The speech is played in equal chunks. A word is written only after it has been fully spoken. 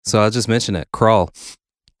So I'll just mention it. Crawl.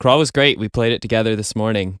 Crawl was great. We played it together this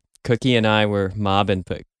morning. Cookie and I were mobbing,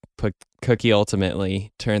 but Cookie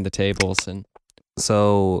ultimately turned the tables and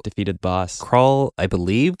defeated the boss. Crawl, I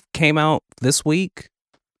believe, came out this week,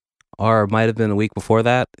 or might have been a week before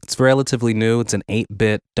that. It's relatively new. It's an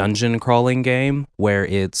 8-bit dungeon crawling game where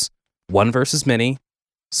it's one versus many.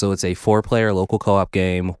 So it's a 4-player local co-op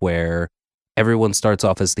game where everyone starts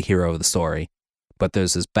off as the hero of the story, but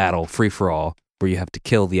there's this battle free-for-all where you have to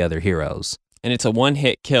kill the other heroes. And it's a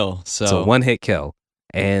one-hit kill. So it's a one-hit kill.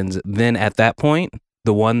 And then at that point,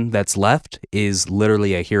 the one that's left is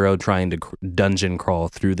literally a hero trying to dungeon crawl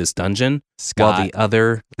through this dungeon, Scott.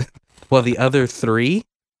 while the other 3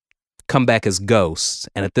 come back as ghosts.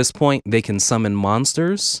 And at this point, they can summon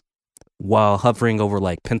monsters while hovering over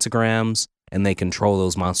like pentagrams, and they control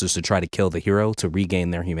those monsters to try to kill the hero to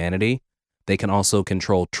regain their humanity. They can also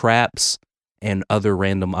control traps and other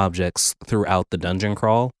random objects throughout the dungeon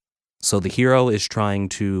crawl. So the hero is trying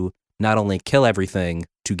to not only kill everything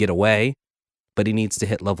to get away, but he needs to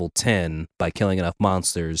hit level 10 by killing enough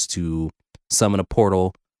monsters to summon a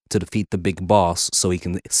portal to defeat the big boss so he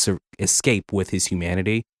can escape with his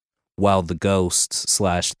humanity, while the ghosts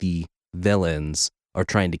 / the villains are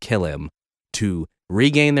trying to kill him to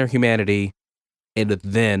regain their humanity and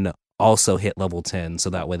then also hit level 10 so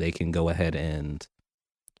that way they can go ahead and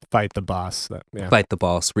fight the boss,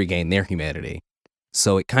 regain their humanity.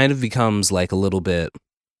 So it kind of becomes like a little bit,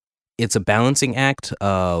 it's a balancing act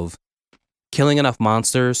of killing enough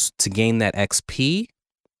monsters to gain that XP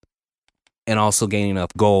and also gaining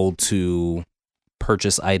enough gold to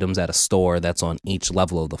purchase items at a store that's on each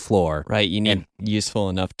level of the floor. Right, you need useful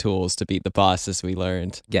enough tools to beat the boss, as we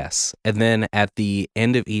learned. Yes, and then at the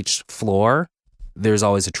end of each floor, there's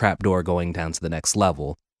always a trapdoor going down to the next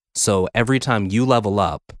level. So every time you level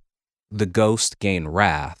up, the ghosts gain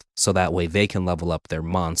wrath, so that way they can level up their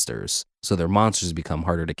monsters. So their monsters become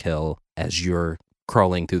harder to kill as you're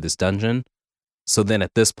crawling through this dungeon. So then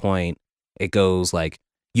at this point, it goes like,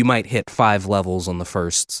 you might hit 5 levels on the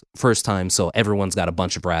first time, so everyone's got a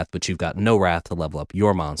bunch of wrath, but you've got no wrath to level up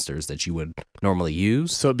your monsters that you would normally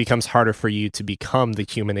use. So it becomes harder for you to become the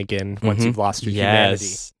human again once you've lost your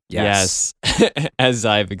humanity. Yes. As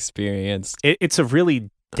I've experienced. It's a really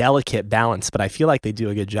delicate balance, but I feel like they do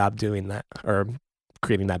a good job doing that, or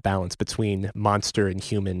creating that balance between monster and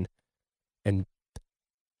human, and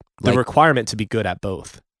the requirement to be good at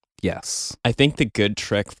both. Yes. I think the good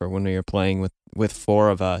trick for when we were playing with 4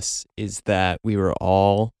 of us is that we were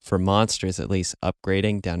all, for monsters at least,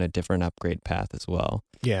 upgrading down a different upgrade path as well.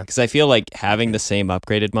 Yeah. Because I feel like having the same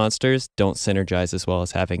upgraded monsters don't synergize as well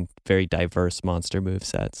as having very diverse monster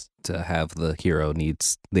movesets. To have the hero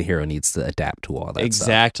needs to adapt to all that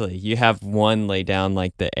Exactly. stuff. You have one lay down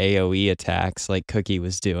like the AoE attacks like Cookie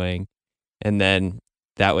was doing, and then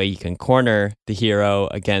that way you can corner the hero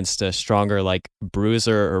against a stronger like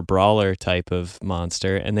bruiser or brawler type of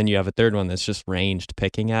monster, and then you have a third one that's just ranged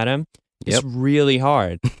picking at him. It's really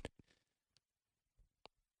hard.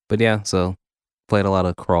 But yeah, so played a lot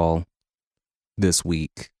of Crawl this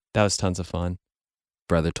week. That was tons of fun.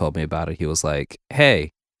 Brother told me about it. He was like,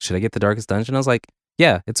 hey, should I get the Darkest Dungeon? I was like,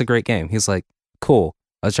 yeah, it's a great game. He's like, cool.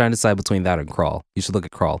 I was trying to decide between that and Crawl. You should look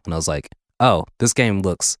at Crawl. And I was like, oh, this game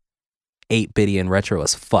looks 8-bitty and retro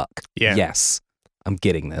as fuck. Yeah. Yes, I'm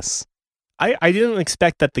getting this. I didn't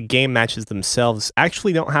expect that the game matches themselves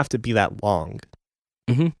actually don't have to be that long.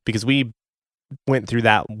 Mm-hmm. Because we went through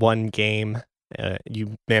that one game.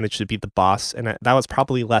 You managed to beat the boss, and that was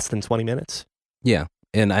probably less than 20 minutes. Yeah,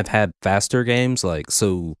 and I've had faster games, like,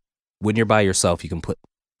 so when you're by yourself, you can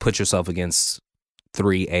put yourself against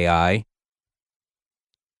 3 AI.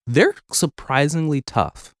 They're surprisingly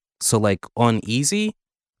tough. So, like, on easy,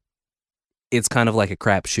 it's kind of like a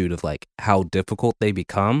crapshoot of, like, how difficult they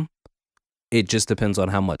become. It just depends on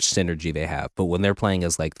how much synergy they have. But when they're playing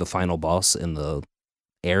as, like, the final boss in the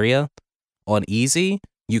area, on easy,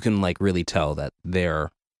 you can, like, really tell that they're,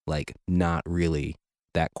 like, not really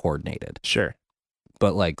that coordinated. Sure.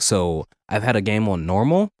 But, like, so I've had a game on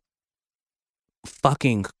normal,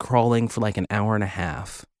 fucking crawling for, like, an hour and a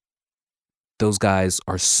half. Those guys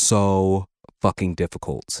are so fucking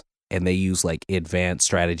difficult. And they use, like, advanced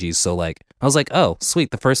strategies. So, like, I was like, oh,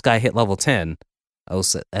 sweet, the first guy hit level 10. I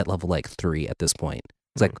was at level, like, 3 at this point.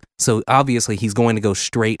 It's like, so obviously he's going to go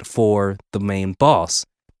straight for the main boss.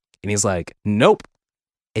 And he's like, nope.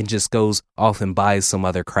 And just goes off and buys some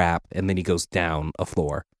other crap. And then he goes down a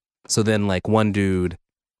floor. So then, like, one dude,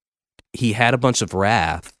 he had a bunch of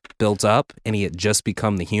wrath built up. And he had just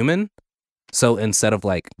become the human. So instead of,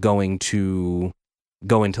 like, going to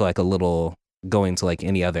like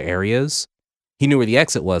any other areas, he knew where the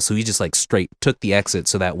exit was, so he just like straight took the exit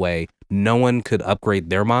so that way no one could upgrade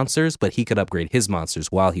their monsters, but he could upgrade his monsters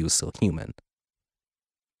while he was still human.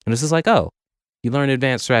 And it's just like, oh, you learn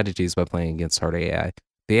advanced strategies by playing against harder AI.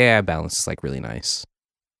 The AI balance is like really nice.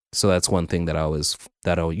 So that's one thing that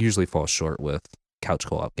I'll usually fall short with couch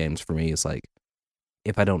co-op games for me is like,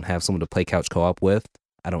 if I don't have someone to play couch co-op with,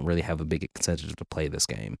 I don't really have a big incentive to play this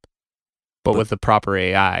game. But with the proper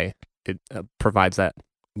AI, it provides that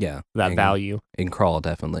value. And Crawl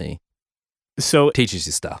definitely So teaches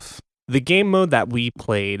you stuff. the game mode that we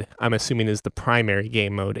played, I'm assuming is the primary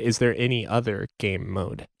game mode. Is there any other game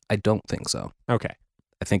mode? I don't think so. Okay.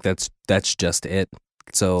 I think that's just it.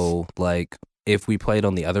 So like if we played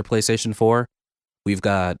on the other PlayStation 4, we've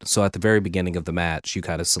got, so at the very beginning of the match, you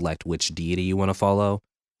kind of select which deity you want to follow,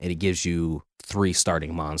 and it gives you 3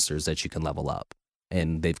 starting monsters that you can level up,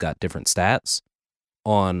 and they've got different stats.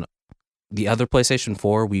 On the other PlayStation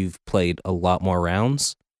 4, we've played a lot more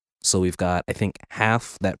rounds, so we've got, I think,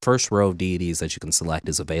 half that first row of deities that you can select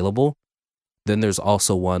is available. Then there's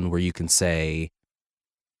also one where you can say,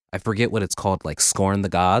 I forget what it's called, like scorn the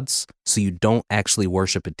gods, so you don't actually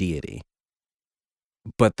worship a deity.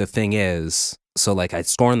 But the thing is, so like I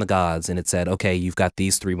scorned the gods and it said, okay, you've got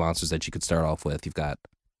these 3 monsters that you could start off with. You've got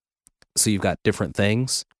different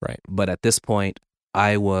things. Right. But at this point,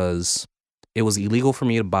 it was illegal for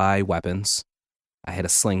me to buy weapons. I had a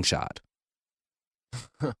slingshot.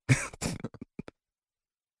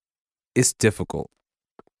 It's difficult,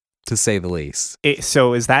 to say the least.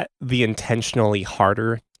 So is that the intentionally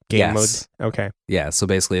harder game Yes. mode? Okay. Yeah, so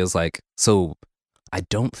basically it was like, so I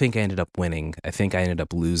don't think I ended up winning. I think I ended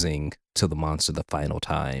up losing to the monster the final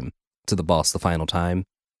time, to the boss the final time,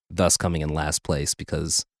 thus coming in last place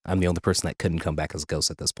because I'm the only person that couldn't come back as a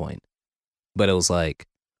ghost at this point. But it was like,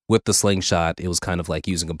 with the slingshot, it was kind of like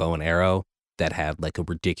using a bow and arrow that had like a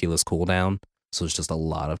ridiculous cooldown. So it's just a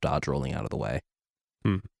lot of dodge rolling out of the way.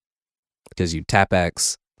 Because you'd tap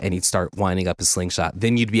X and he'd start winding up his slingshot.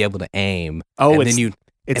 Then you'd be able to aim. Oh, and then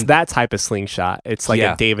it's that type of slingshot. It's like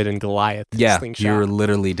a David and Goliath slingshot. You were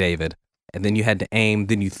literally David. And then you had to aim,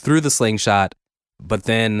 then you threw the slingshot, but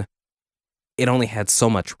then it only had so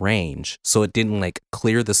much range, so it didn't like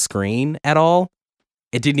clear the screen at all.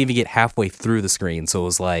 It didn't even get halfway through the screen, so it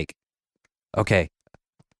was like, okay,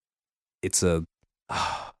 it's so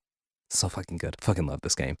fucking good. Fucking love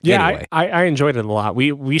this game. Yeah, anyway. I enjoyed it a lot.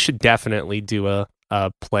 We should definitely do a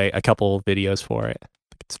couple of videos for it.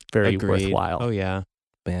 It's very Agreed. worthwhile. Oh yeah.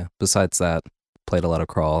 But yeah, besides that, played a lot of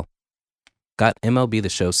Crawl. Got MLB The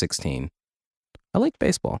Show 16. I like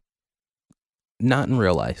baseball. Not in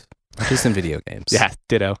real life, just in video games. Yeah,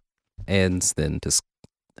 ditto. And then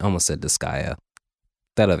I almost said Disgaea.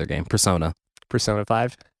 That other game, Persona. Persona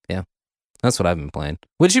 5. Yeah, that's what I've been playing.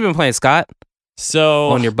 What you been playing, Scott? So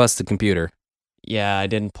On your busted computer. yeah, I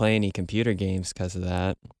didn't play any computer games because of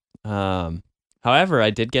that. However, I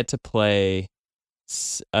did get to play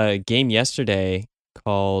a game yesterday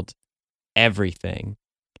called Everything.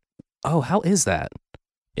 Oh, how is that?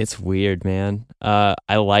 It's weird, man. I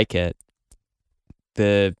like it.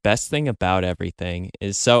 The best thing about Everything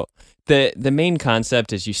is, so the main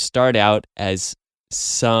concept is you start out as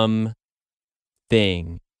some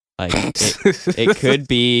thing. Like it could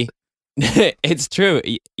be it's true.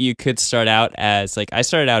 You could start out as like, I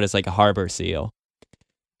started out as like a harbor seal,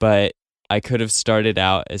 but I could have started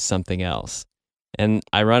out as something else. And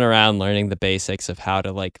I run around learning the basics of how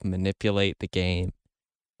to like manipulate the game.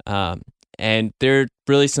 And there are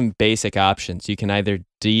really some basic options. You can either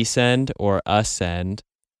descend or ascend.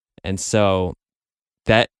 And so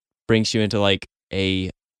that brings you into like a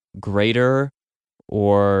greater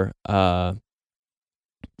or I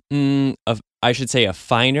should say a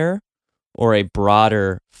finer or a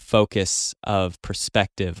broader focus of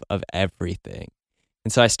perspective of everything.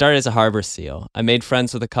 And so I started as a harbor seal. I made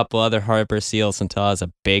friends with a couple other harbor seals until I was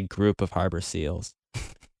a big group of harbor seals.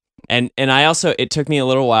 And I also, it took me a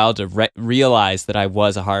little while to realize that I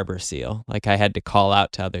was a harbor seal. Like I had to call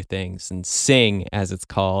out to other things and sing, as it's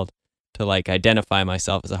called, to like identify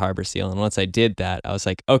myself as a harbor seal. And once I did that, I was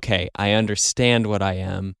like, okay, I understand what I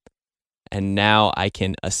am. And now I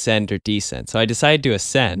can ascend or descend. So I decided to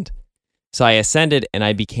ascend. So I ascended and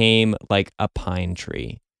I became like a pine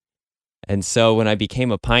tree. And so when I became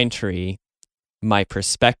a pine tree, my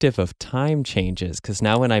perspective of time changes, because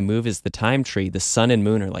now when I move as the time tree, the sun and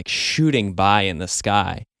moon are like shooting by in the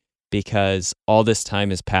sky because all this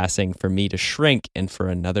time is passing for me to shrink and for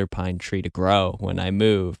another pine tree to grow when I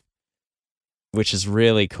move, which is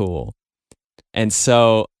really cool. And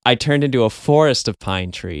so I turned into a forest of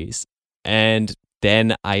pine trees, and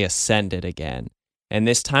then I ascended again. And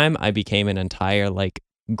this time I became an entire like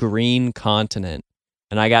green continent.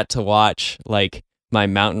 And I got to watch like my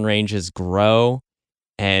mountain ranges grow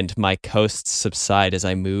and my coasts subside as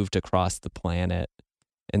I moved across the planet.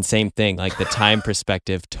 And same thing, like the time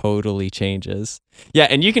perspective totally changes. Yeah,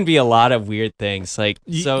 and you can be a lot of weird things. Like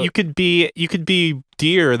so, you could be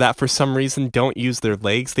deer that for some reason don't use their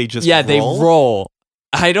legs. They just they roll.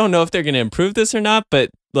 I don't know if they're going to improve this or not, but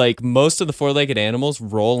like most of the four-legged animals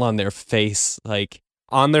roll on their face, like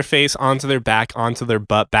on their face, onto their back, onto their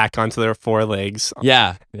butt, back onto their forelegs.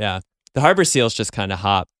 Yeah. The harbor seals just kind of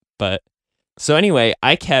hop. But so anyway,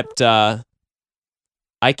 I kept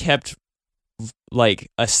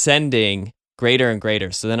like ascending greater and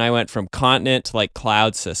greater. So then I went from continent to like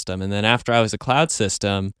cloud system. And then after I was a cloud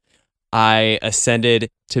system, I ascended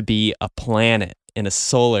to be a planet in a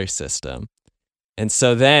solar system. And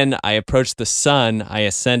so then I approached the sun, I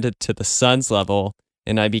ascended to the sun's level,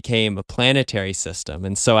 and I became a planetary system.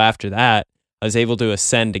 And so after that, I was able to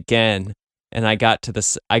ascend again, and I got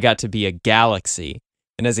to be a galaxy.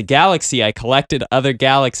 And as a galaxy, I collected other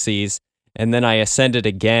galaxies, and then I ascended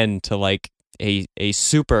again to like a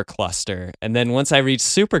super cluster. And then once I reached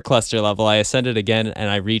super cluster level, I ascended again and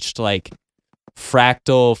I reached like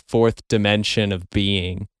fractal fourth dimension of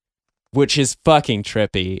being, which is fucking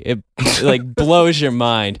trippy. It like blows your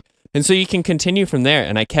mind. And so you can continue from there.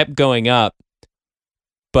 And I kept going up,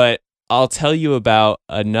 but I'll tell you about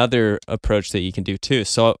another approach that you can do too.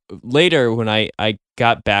 So later when I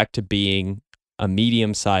got back to being a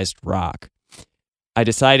medium-sized rock, I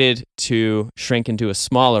decided to shrink into a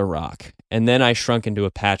smaller rock, and then I shrunk into a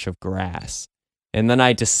patch of grass, and then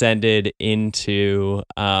I descended into,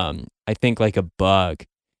 I think like a bug,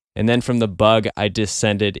 and then from the bug, I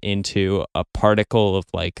descended into a particle of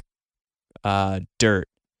like dirt,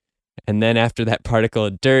 and then after that particle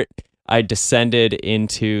of dirt, I descended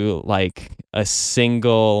into like a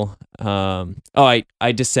single, I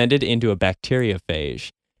descended into a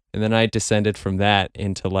bacteriophage, and then I descended from that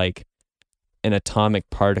into like an atomic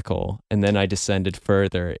particle, and then I descended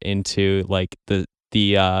further into like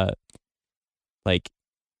the like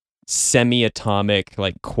semi-atomic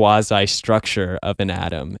like quasi structure of an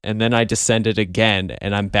atom, and then I descended again,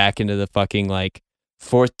 and I'm back into the fucking like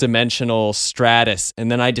fourth dimensional stratus,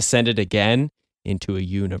 and then I descended again into a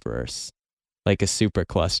universe, like a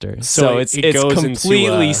supercluster. So it's goes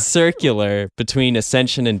completely into, circular between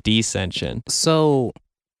ascension and descension. So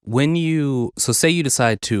say you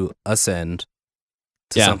decide to ascend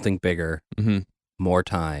to something bigger, more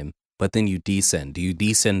time, but then you descend. Do you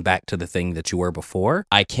descend back to the thing that you were before?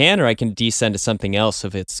 I can, or I can descend to something else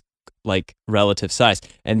of its like relative size.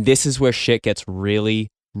 And this is where shit gets really,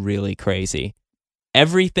 really crazy.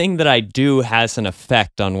 Everything that I do has an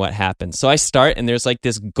effect on what happens. So I start and there's like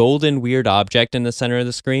this golden weird object in the center of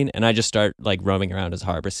the screen, and I just start like roaming around as a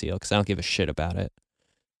harbor seal because I don't give a shit about it.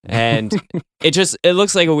 And it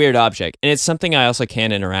looks like a weird object, and it's something I also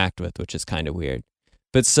can interact with, which is kind of weird.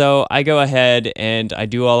 But so I go ahead and I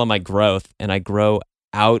do all of my growth, and I grow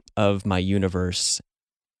out of my universe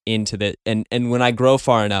into the, and when I grow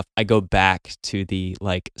far enough, I go back to the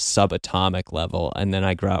like subatomic level, and then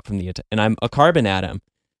I grow out from and I'm a carbon atom.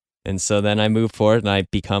 And so then I move forward and I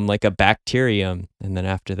become like a bacterium. And then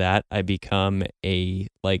after that, I become a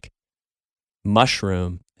like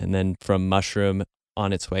mushroom. And then from mushroom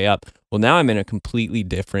on its way up. Well, now I'm in a completely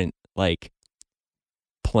different like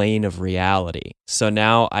plane of reality. So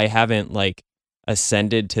now I haven't like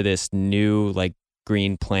ascended to this new like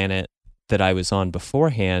green planet that I was on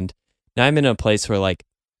beforehand. Now I'm in a place where like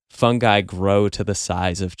fungi grow to the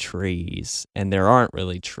size of trees, and there aren't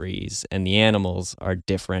really trees, and the animals are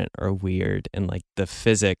different or weird, and like the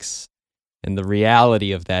physics and the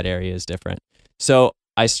reality of that area is different. So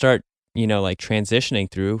I start, like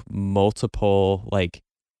transitioning through multiple like,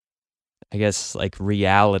 I guess like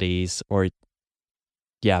realities or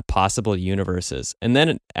possible universes. And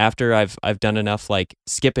then after I've done enough like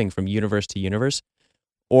skipping from universe to universe,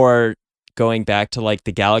 or going back to like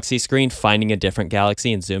the galaxy screen, finding a different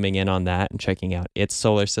galaxy and zooming in on that and checking out its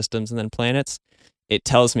solar systems and then planets, it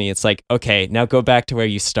tells me, it's like, okay, now go back to where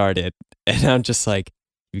you started. And I'm just like,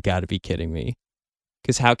 you got to be kidding me.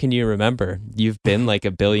 Because how can you remember? You've been like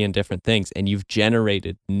a billion different things, and you've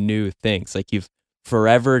generated new things. Like you've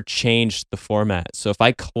forever changed the format. So if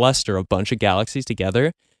I cluster a bunch of galaxies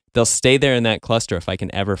together, they'll stay there in that cluster if I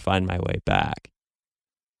can ever find my way back.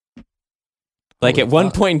 Like at one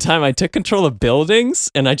point in time, I took control of buildings,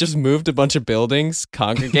 and I just moved a bunch of buildings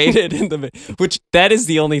congregated in which that is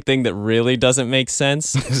the only thing that really doesn't make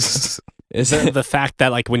sense. Is the fact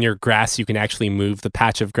that like when you're grass, you can actually move the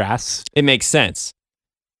patch of grass. It makes sense.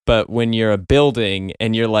 But when you're a building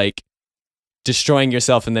and you're like destroying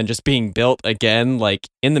yourself and then just being built again, like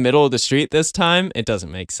in the middle of the street this time, it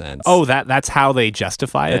doesn't make sense. Oh, that's how they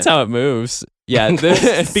justify it? That's how it moves. Yeah.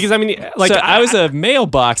 Because I mean, like, so I was a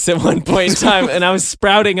mailbox at one point in time, and I was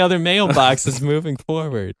sprouting other mailboxes moving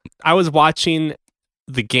forward. I was watching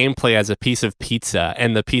the gameplay as a piece of pizza,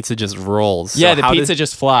 and the pizza just rolls. Yeah, the pizza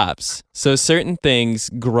just flops. So certain things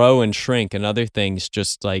grow and shrink, and other things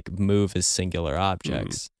just like move as singular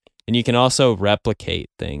objects. And you can also replicate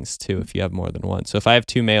things too if you have more than one. So if I have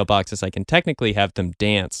 2 mailboxes, I can technically have them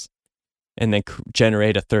dance and then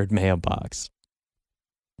generate a third mailbox.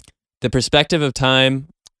 The perspective of time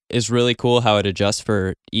is really cool, how it adjusts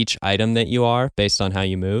for each item that you are based on how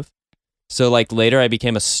you move. So like later I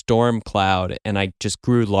became a storm cloud and I just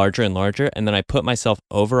grew larger and larger, and then I put myself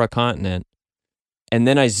over a continent, and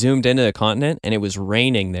then I zoomed into the continent and it was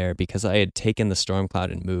raining there because I had taken the storm cloud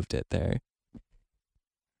and moved it there.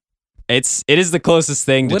 It is the closest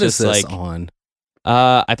thing to what just is this like on?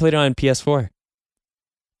 I played it on PS4.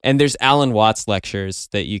 And there's Alan Watts lectures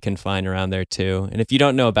that you can find around there too. And if you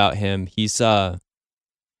don't know about him, he's like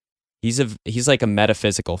a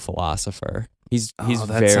metaphysical philosopher. He's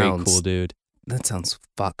very cool dude. That sounds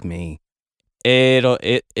fuck me. It'll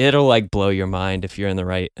like blow your mind if you're in the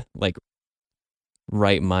right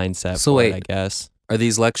mindset So for wait, it, I guess. Are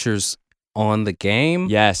these lectures on the game?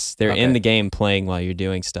 Yes, they're in Okay. the game playing while you're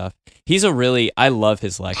doing stuff. I love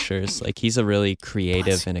his lectures. Like, he's a really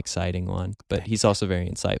creative and exciting one, but he's also very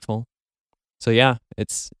insightful. So yeah,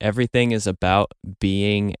 everything is about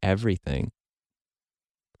being everything.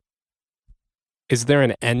 Is there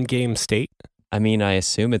an end game state? I mean, I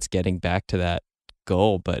assume it's getting back to that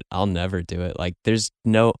goal, but I'll never do it. Like,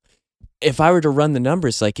 if I were to run the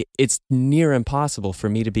numbers, like, it's near impossible for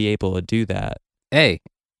me to be able to do that. Hey,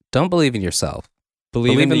 don't believe in yourself.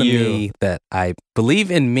 Believe in me that I believe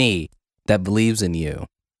in me that believes in you.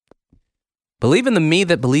 Believe in the me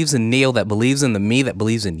that believes in Neil that believes in the me that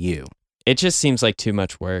believes in you. It just seems like too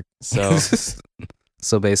much work. So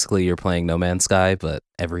So basically you're playing No Man's Sky, but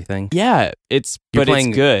everything? yeah, it's good.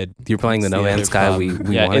 You're playing the That's No the Man's other Sky problem.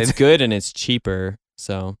 we yeah, wanted? it's good and it's cheaper.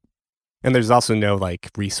 So And there's also no like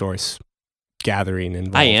resource gathering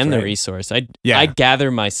involved. I am the right? resource. I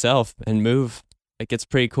gather myself and move. Like, it's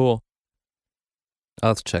pretty cool.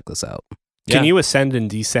 I'll have to check this out. Can Yeah. you ascend and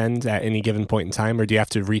descend at any given point in time, or do you have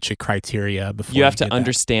to reach a criteria before You have to get that?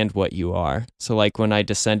 understand what you are. So like when I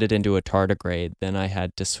descended into a tardigrade, then I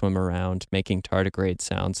had to swim around making tardigrade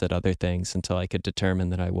sounds at other things until I could determine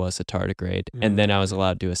that I was a tardigrade. And then I was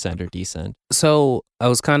allowed to ascend or descend. So I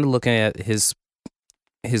was kind of looking at his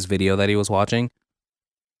video that he was watching.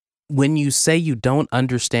 When you say you don't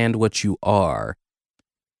understand what you are,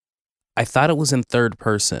 I thought it was in third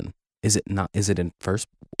person. Is it not? Is it in first?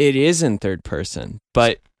 It is in third person,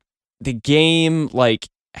 but the game like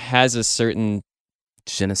has a certain,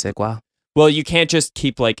 Je ne sais quoi. well, you can't just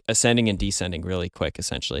keep like ascending and descending really quick,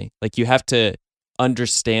 essentially. Like, you have to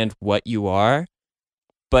understand what you are,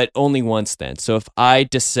 but only once then. So if I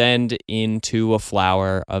descend into a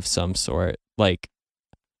flower of some sort, like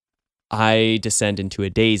I descend into a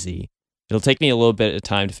daisy, it'll take me a little bit of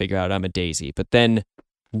time to figure out I'm a daisy. But then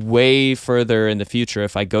way further in the future,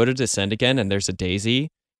 if I go to descend again and there's a daisy,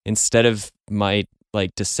 instead of my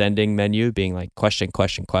like descending menu being like question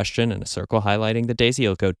and a circle highlighting the daisy,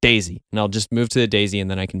 it'll go daisy, and I'll just move to the daisy, and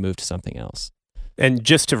then I can move to something else. And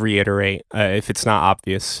just to reiterate, if it's not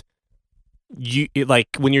obvious, like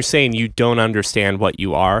when you're saying you don't understand what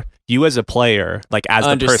you are, you as a player, like as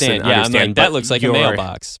the person, Yeah, I'm understand. like, that looks like a your-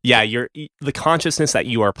 mailbox. Yeah, the consciousness that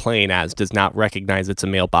you are playing as does not recognize it's a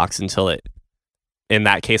mailbox until it. In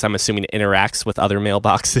that case, I'm assuming it interacts with other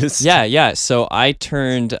mailboxes. Yeah. So I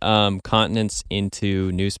turned continents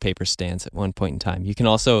into newspaper stands at one point in time. You can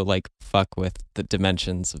also like fuck with the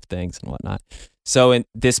dimensions of things and whatnot. So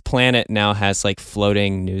this planet now has like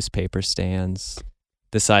floating newspaper stands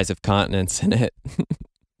the size of continents in it.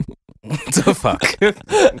 What the fuck?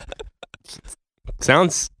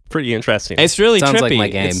 Sounds pretty interesting. It's really Sounds trippy. like my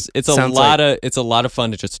game. It's Sounds a lot of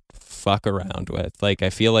fun to just fuck around with. Like, I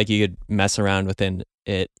feel like you could mess around within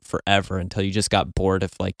it forever until you just got bored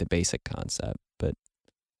of like the basic concept. But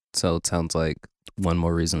So it sounds like one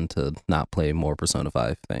more reason to not play more Persona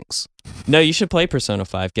 5. Thanks. no, you should play Persona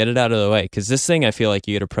 5. Get it out of the way, because this thing I feel like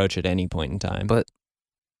you could approach at any point in time. But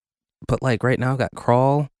like right now, I got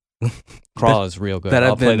Crawl. Crawl is real good. that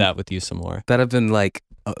I'll I've play been- that with you some more. That I've been like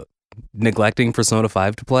neglecting Persona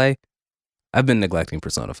 5 to play. I've been neglecting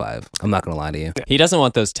Persona 5. I'm not going to lie to you. He doesn't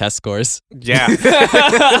want those test scores. Yeah,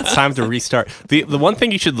 it's time to restart. The one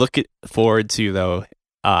thing you should look forward to though,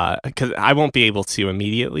 because I won't be able to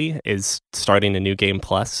immediately, is starting a new game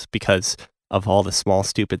plus, because of all the small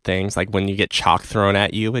stupid things, like when you get chalk thrown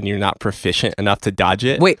at you and you're not proficient enough to dodge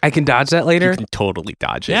it. Wait, I can dodge that later? You can totally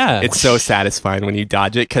dodge it. Yeah. It's so satisfying when you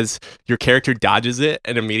dodge it because your character dodges it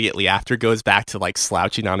and immediately after goes back to like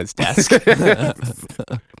slouching on his desk.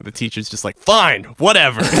 The teacher's just like, fine,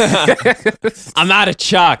 whatever. I'm out of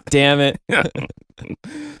chalk, damn it.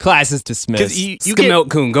 Class is dismissed.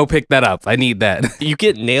 Skamelt-kun, go pick that up. I need that. You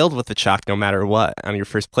get nailed with the chalk no matter what on your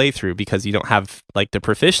first playthrough because you don't have like the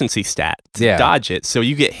proficiency stat to dodge it. So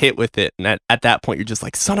you get hit with it. And at that point, you're just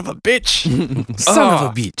like, son of a bitch. Son of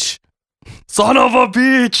a bitch. Son of a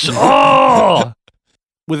bitch. Oh!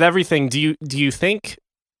 With everything, do you think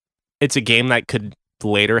it's a game that could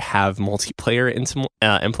later have multiplayer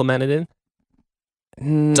implemented in?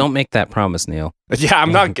 Don't make that promise, Neil. Yeah,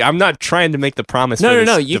 I'm not trying to make the promise. No.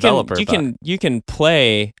 Developer, You can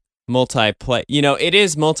play multiplayer. You know, it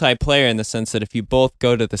is multiplayer in the sense that if you both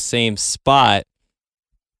go to the same spot,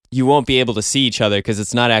 you won't be able to see each other because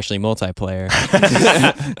it's not actually multiplayer.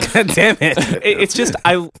 God damn it. It's just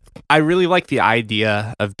I really like the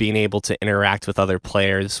idea of being able to interact with other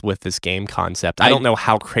players with this game concept. I don't know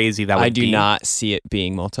how crazy that would be. I do not see it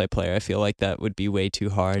being multiplayer. I feel like that would be way too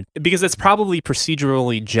hard. Because it's probably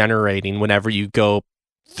procedurally generating whenever you go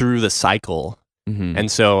through the cycle. Mm-hmm.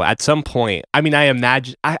 And so at some point, I mean, I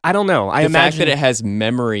imagine, I don't know. The fact that it has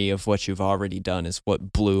memory of what you've already done is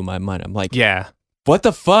what blew my mind. I'm like, yeah. What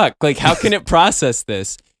the fuck? Like, how can it process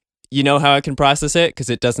this? You know how it can process it?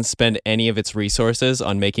 Because it doesn't spend any of its resources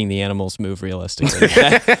on making the animals move realistically.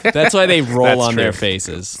 That's why they roll on their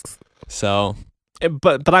faces. So,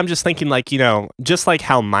 but I'm just thinking, like, you know, just like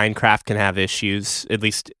how Minecraft can have issues, at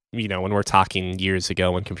least, you know, when we're talking years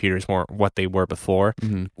ago when computers weren't what they were before.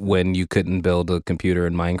 Mm-hmm. When you couldn't build a computer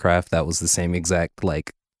in Minecraft, that was the same exact,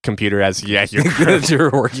 like, computer as you're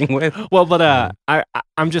working with. Well, but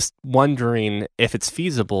I'm just wondering if it's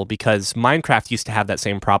feasible because Minecraft used to have that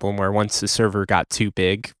same problem where once the server got too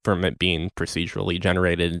big from it being procedurally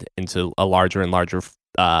generated into a larger and larger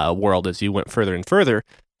world as you went further and further,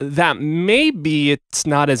 that maybe it's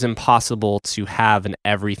not as impossible to have an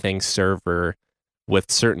everything server with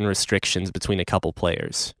certain restrictions between a couple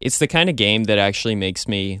players. It's the kind of game that actually makes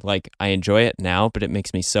me, like, I enjoy it now, but it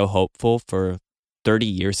makes me so hopeful for 30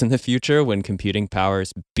 years in the future when computing power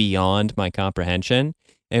is beyond my comprehension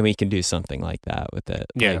and we can do something like that with it.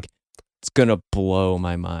 Yeah. Like, it's going to blow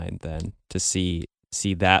my mind then to see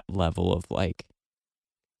that level of like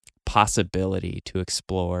possibility to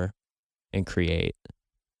explore and create.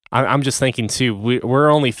 I'm just thinking too,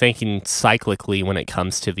 we're only thinking cyclically when it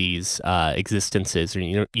comes to these existences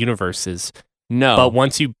or universes. No. But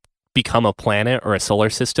once you become a planet or a solar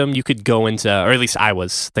system, you could go into, or at least I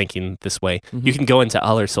was thinking this way, you can go into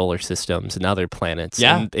other solar systems and other planets.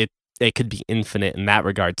 Yeah. And it could be infinite in that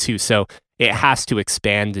regard too. So it has to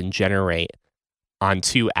expand and generate on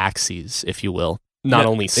two axes, if you will. Not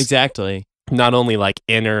only like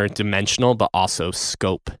interdimensional, but also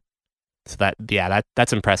scope. So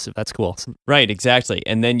that's impressive. That's cool. Right, exactly.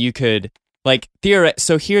 And then you could like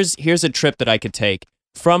so here's a trip that I could take.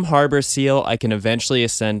 From Harbor Seal, I can eventually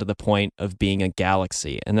ascend to the point of being a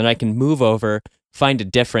galaxy. And then I can move over, find a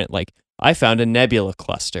different, like, I found a nebula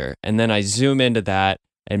cluster. And then I zoom into that,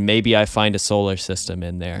 and maybe I find a solar system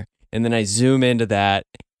in there. And then I zoom into that,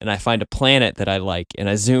 and I find a planet that I like. And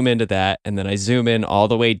I zoom into that, and then I zoom in all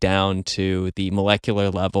the way down to the molecular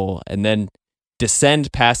level, and then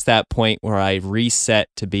descend past that point where I reset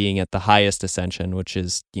to being at the highest ascension, which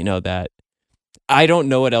is, you know, that I don't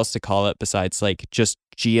know what else to call it besides like just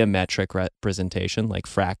geometric representation, like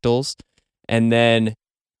fractals. And then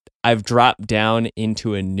I've dropped down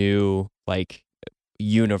into a new like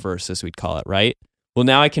universe, as we'd call it, right? Well,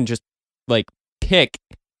 now I can just like pick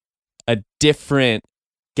a different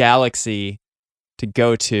galaxy to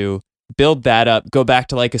go to, build that up, go back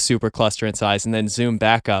to like a supercluster in size, and then zoom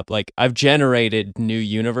back up. Like I've generated new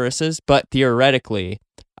universes, but theoretically,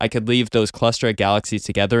 I could leave those cluster of galaxies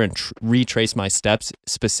together and retrace my steps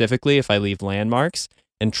specifically if I leave landmarks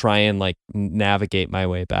and try and like navigate my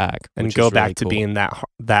way back and go back to being that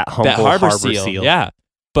humble Harbor Seal. Yeah.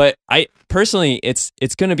 But I personally, it's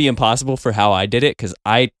going to be impossible for how I did it because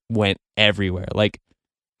I went everywhere. Like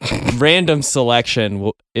random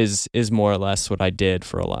selection is more or less what I did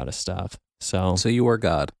for a lot of stuff. So you were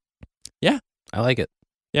God. Yeah. I like it.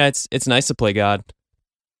 Yeah, it's nice to play God.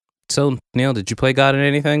 So, Neil, did you play God in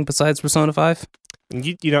anything besides Persona 5?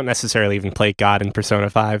 You don't necessarily even play God in Persona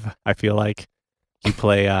 5. I feel like you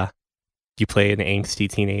play an angsty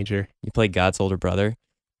teenager. You play God's older brother.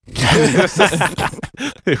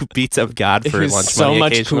 Who beats up God for lunch so money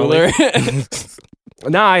much occasionally. cooler.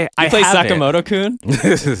 No, I play haven't. Sakamoto-kun?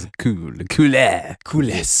 Coolest.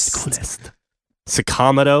 Coolest.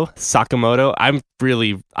 Sakamoto.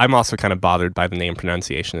 I'm also kind of bothered by the name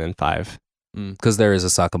pronunciation in 5. Because there is a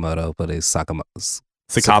Sakamoto, but it's Sakamoto.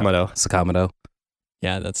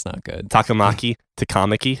 Yeah, that's not good. Takamaki.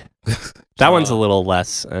 That one's a little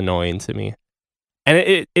less annoying to me.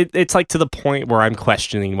 And it's like to the point where I'm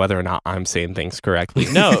questioning whether or not I'm saying things correctly.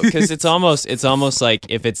 No, because it's almost like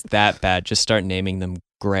if it's that bad, just start naming them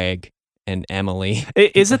Greg and Emily.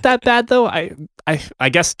 Is it that bad though? I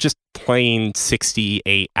guess just playing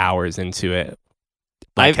 68 hours into it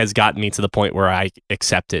has gotten me to the point where I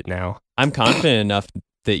accept it now. I'm confident enough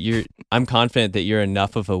that you're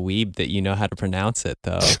enough of a weeb that you know how to pronounce it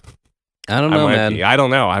though. I don't know, man. I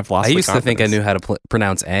don't know. I've lost. I used to think I knew how to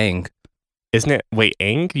pronounce Aang. Isn't it? Wait,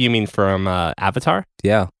 Aang? You mean from Avatar?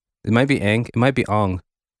 Yeah, it might be Aang. It might be Ong.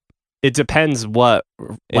 It depends what.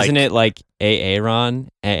 Isn't it like Aaron,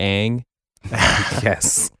 Aang?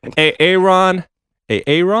 Yes. Aaron.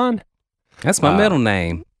 That's my middle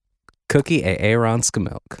name. Cookie Aaron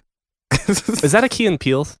Skimilk. Is that a Key and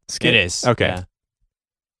Peele skit? It is. Okay.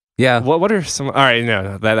 Yeah. What are some? All right,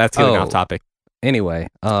 no, that's getting off topic. Anyway,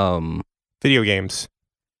 video games.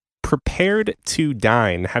 Prepared to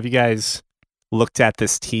Dine. Have you guys looked at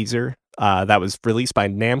this teaser that was released by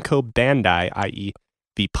Namco Bandai, i.e.,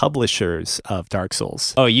 the publishers of Dark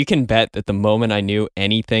Souls? Oh, you can bet that the moment I knew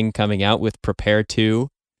anything coming out with Prepare To,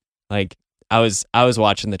 like I was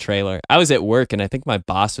watching the trailer. I was at work and I think my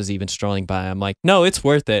boss was even strolling by. I'm like, no, it's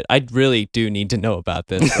worth it. I really do need to know about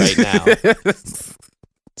this right now.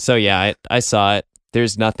 So yeah, I saw it.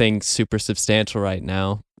 There's nothing super substantial right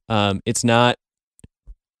now.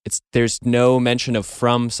 There's no mention of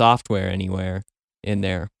From Software anywhere in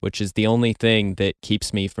there, which is the only thing that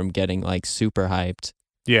keeps me from getting like super hyped.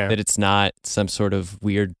 Yeah. That it's not some sort of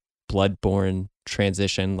weird Bloodborne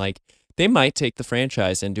transition. Like they might take the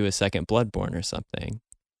franchise and do a second Bloodborne or something.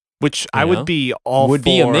 Which I would be all would for.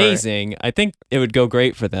 Be amazing. I think it would go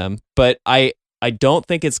great for them. But I don't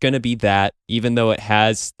think it's going to be that, even though it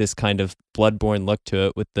has this kind of Bloodborne look to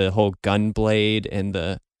it with the whole gun blade and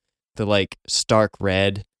the like stark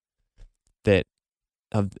red that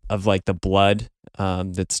of like the blood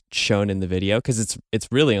that's shown in the video, because it's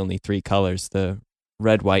really only 3 colors, the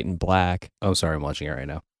red, white, and black. Oh, sorry, I'm watching it right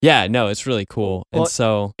now. Yeah, no, it's really cool. Well, and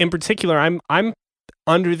so in particular, I'm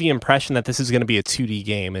under the impression that this is going to be a 2D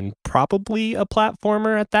game and probably a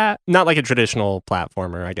platformer at that. Not like a traditional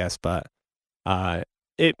platformer, I guess, but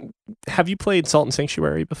have you played Salt and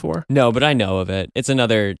Sanctuary before? No, but I know of it. It's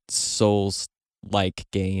another Souls-like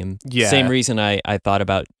game. Yeah. Same reason I thought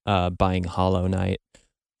about buying Hollow Knight.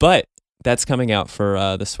 But that's coming out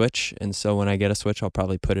for the Switch, and so when I get a Switch, I'll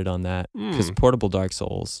probably put it on that, because portable Dark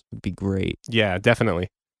Souls would be great. Yeah, definitely.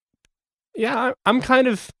 Yeah, I'm kind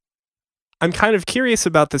of curious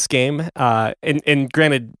about this game. And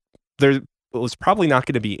granted, there was probably not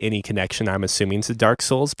going to be any connection, I'm assuming, to Dark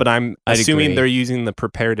Souls, but I'm assuming they're using the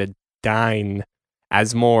Prepare to Dine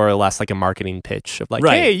as more or less like a marketing pitch of like,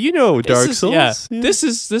 right. Hey, Dark Souls. Yeah. This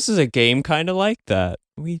is a game kind of like that.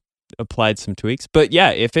 We applied some tweaks, but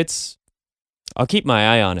yeah, I'll keep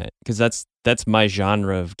my eye on it, because that's my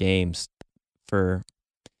genre of games.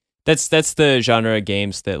 That's the genre of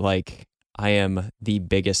games that like I am the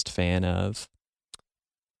biggest fan of.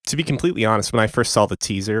 To be completely honest, when I first saw the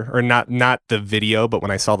teaser, or not the video, but when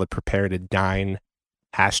I saw the Prepare to Dine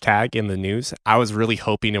hashtag in the news, I was really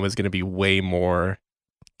hoping it was going to be way more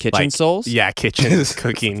Kitchen Souls. Yeah, kitchen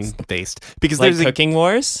cooking based, because like there's Cooking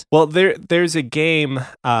Wars. Well, there's a game,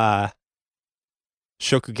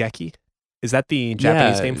 Shokugeki. Is that the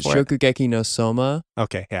Japanese name for it? Shokugeki no Soma.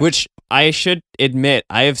 Okay, yeah. Which I should admit,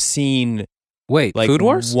 I have seen. Wait, like Food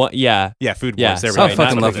Wars? Yeah, Food Wars. There we I go.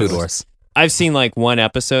 fucking love Food Wars. I've seen like one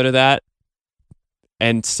episode of that,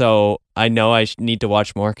 and so I know I need to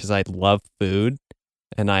watch more, because I love food,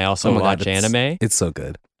 and I also watch anime. It's so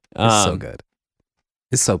good. It's so good.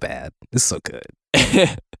 It's so bad. It's so good.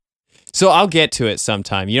 So I'll get to it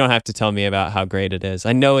sometime. You don't have to tell me about how great it is.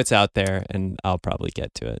 I know it's out there, and I'll probably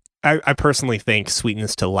get to it. I personally think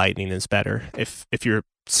Sweetness to Lightning is better if you're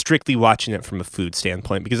strictly watching it from a food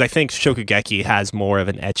standpoint, because I think Shokugeki has more of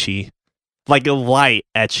an ecchi, like a light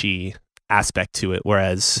ecchi aspect to it,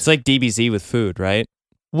 whereas it's like DBZ with food, right?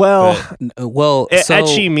 So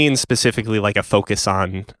ecchi means specifically like a focus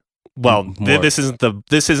on. Well, this isn't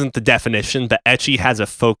the definition, but ecchi has a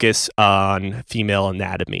focus on female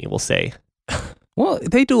anatomy, we'll say. Well,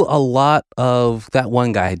 they do a lot of that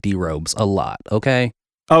one guy, D-Robes, a lot, okay?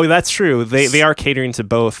 Oh, that's true. They are catering to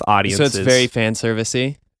both audiences. So it's very fan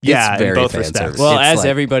servicey. Yeah, it's very in both fan respects. service. Well, It's as like-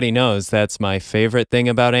 everybody knows, that's my favorite thing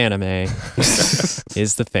about anime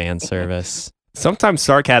is the fan service. Sometimes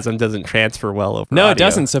sarcasm doesn't transfer well over No, audio. it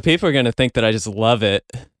doesn't. So people are going to think that I just love it.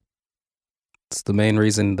 It's the main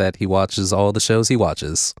reason that he watches all the shows he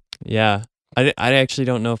watches. Yeah. I actually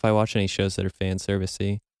don't know if I watch any shows that are fan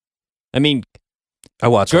servicey. I mean, I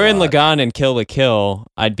watch Gurren a lot. Lagann and Kill la Kill,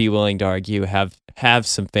 I'd be willing to argue have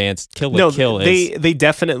some fans. Kill la Kill is they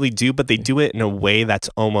definitely do, but they do it in a way that's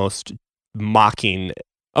almost mocking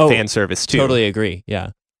fan service too. Totally agree.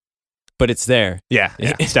 Yeah. But it's there. Yeah,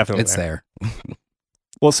 it's definitely It's there.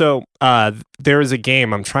 Well, so there is a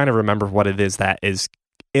game, I'm trying to remember what it is, that is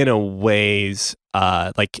in a ways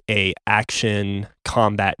like a action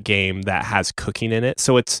combat game that has cooking in it.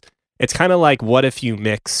 So it's kind of like, what if you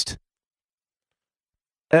mixed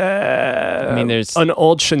there's an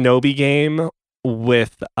old Shinobi game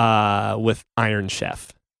with Iron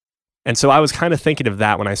Chef. And so I was kind of thinking of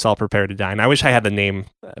that when I saw Prepare to Die. And I wish I had the name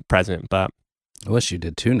present, but I wish you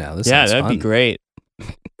did too now. that'd be great.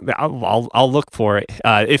 I'll look for it.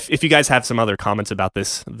 If you guys have some other comments about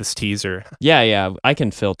this teaser. Yeah, I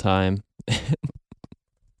can fill time.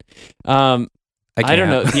 I don't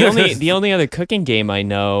know. The only other cooking game I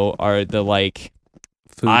know are the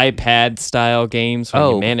Food. iPad style games where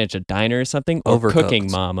Oh. you manage a diner or something. Or Overcooked.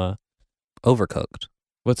 Cooking Mama. Overcooked.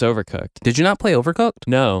 What's Overcooked? Did you not play Overcooked?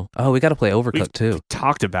 No. Oh, we got to play Overcooked We've too.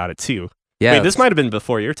 talked about it too. Yeah. Wait, this might have been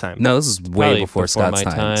before your time. No, this is way Probably before before Scott's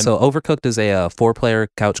my time. So Overcooked is a 4-player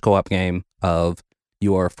couch co-op game of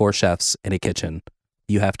you are 4 chefs in a kitchen.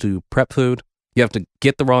 You have to prep food. You have to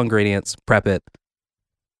get the raw ingredients, prep it,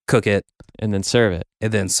 cook it, And then serve it.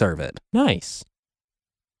 and then serve it. Nice.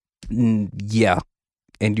 Yeah.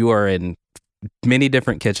 And you are in many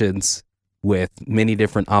different kitchens with many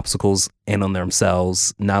different obstacles in on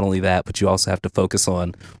themselves. Not only that, but you also have to focus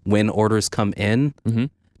on when orders come in Mhm.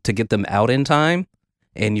 to get them out in time.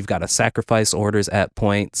 And you've got to sacrifice orders at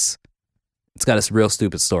points. It's got a real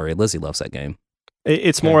stupid story. Lizzie loves that game.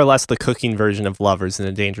 It's more or less the cooking version of Lovers in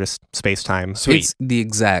a Dangerous Space-Time. It's the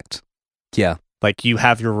exact, yeah. Like, you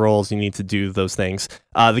have your roles, you need to do those things.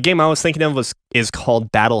 The game I was thinking of is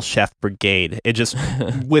called Battle Chef Brigade. It just,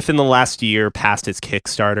 within the last year, passed its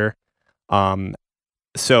Kickstarter.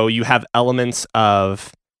 So you have elements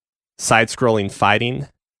of side-scrolling fighting.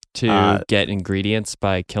 To get ingredients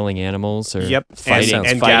by killing animals or fighting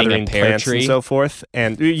and fighting gathering a pear plants tree. and so forth.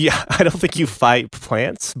 And yeah, I don't think you fight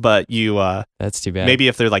plants, but you That's too bad. maybe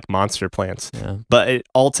if they're like monster plants. Yeah. But it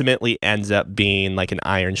ultimately ends up being like an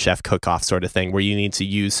Iron Chef cook-off sort of thing where you need to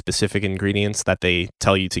use specific ingredients that they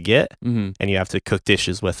tell you to get, Mhm. and you have to cook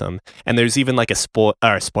dishes with them. And there's even like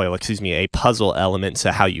a puzzle element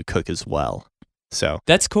to how you cook as well. So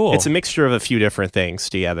That's cool. it's a mixture of a few different things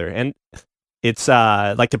together. And it's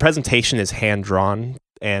like the presentation is hand-drawn,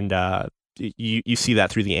 and you see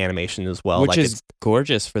that through the animation as well. Which like is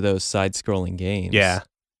gorgeous for those side-scrolling games. yeah.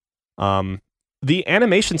 The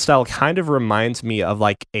animation style kind of reminds me of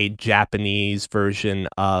like a Japanese version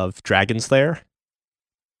of Dragon's Lair.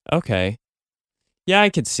 Okay. Yeah, I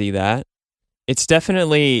could see that. It's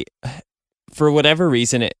definitely, for whatever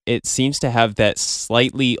reason, it seems to have that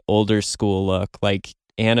slightly older school look, like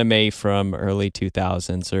anime from early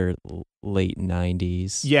 2000s or late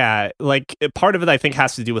 90s. Yeah, like part of it I think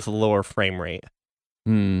has to do with the lower frame rate.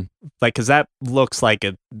 Hmm. Like, because that looks like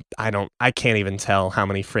I can't even tell how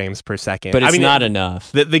many frames per second. But it's I mean, not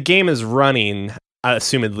enough. The game is running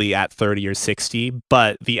assumedly at 30 or 60,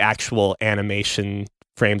 but the actual animation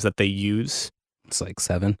frames that they use, It's like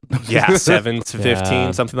 7. yeah, 7 to 15,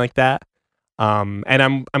 Yeah. something like that. And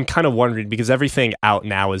I'm kind of wondering, because everything out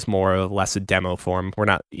now is more or less a demo form. We're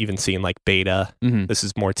not even seeing like beta. Mhm. This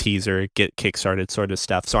is more teaser, get kickstarted sort of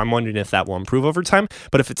stuff. So I'm wondering if that will improve over time.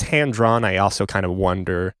 But if it's hand drawn, I also kind of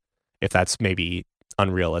wonder if that's maybe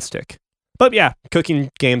unrealistic. But yeah,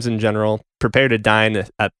 cooking games in general, Prepare to Dine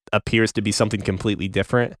appears to be something completely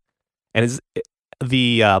different. And is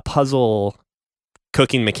the puzzle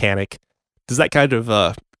cooking mechanic, does that kind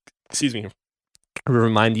of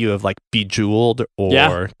remind you of like Bejeweled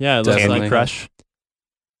or Yeah, it looks Candy Definitely. like Crush?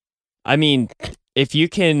 I mean, if you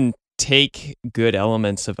can take good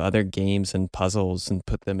elements of other games and puzzles and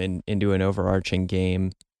put them into an overarching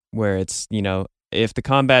game where it's, if the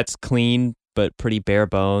combat's clean but pretty bare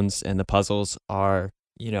bones and the puzzles are,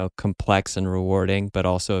 complex and rewarding, but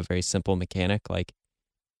also a very simple mechanic, like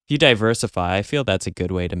if you diversify, I feel that's a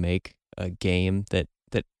good way to make a game that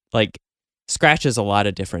like scratches a lot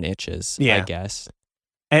of different itches, I Yeah. guess.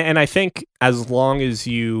 And I think as long as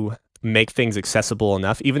you make things accessible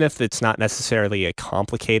enough, even if it's not necessarily a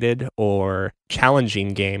complicated or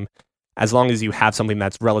challenging game, as long as you have something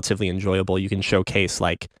that's relatively enjoyable, you can showcase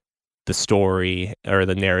like the story or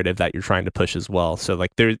the narrative that you're trying to push as well. So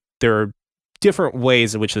like there are different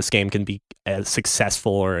ways in which this game can be a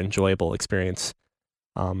successful or enjoyable experience.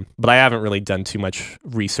 But I haven't really done too much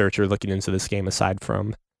research or looking into this game aside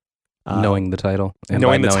from knowing the title. And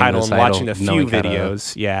knowing by the title and watching a few knowing how to-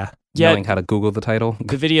 videos. Yeah. knowing how to Google the title.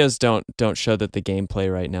 The videos don't show that the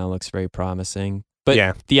gameplay right now looks very promising. But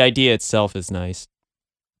Yeah. the idea itself is nice.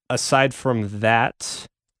 Aside from that,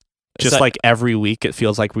 just Aside- like every week, it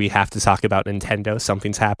feels like we have to talk about Nintendo.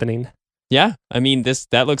 Something's happening. Yeah, I mean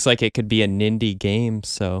that looks like it could be a Nindy game.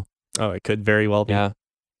 So Oh, it could very well be. yeah.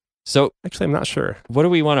 So Actually, I'm not sure. what do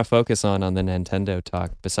we want to focus on the Nintendo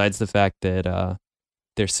talk? Besides the fact that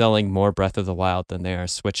they're selling more Breath of the Wild than they are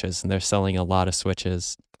Switches, and they're selling a lot of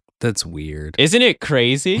Switches. That's weird. Isn't it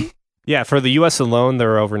crazy? Yeah, for the U.S. alone,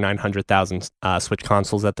 there are over 900,000 Switch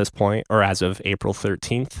consoles at this point, or as of April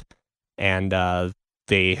 13th. And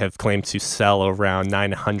they have claimed to sell around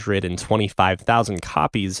 925,000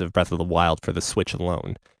 copies of Breath of the Wild for the Switch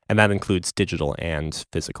alone. And that includes digital and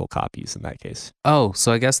physical copies in that case. Oh,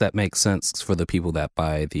 so I guess that makes sense for the people that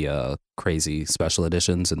buy the crazy special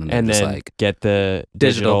editions and then And they're just then like, get the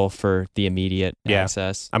digital for the immediate Yeah.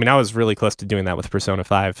 access. I mean, I was really close to doing that with Persona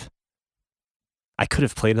 5. I could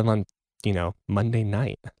have played it on, Monday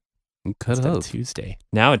night could instead of have. Tuesday.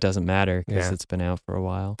 Now it doesn't matter because Yeah. it's been out for a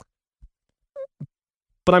while.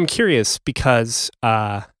 But I'm curious because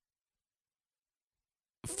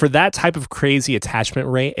for that type of crazy attachment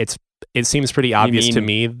rate, it seems pretty obvious to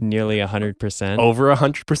me Nearly 100%. over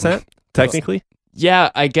 100%, technically.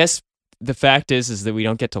 Yeah, I guess the fact is that we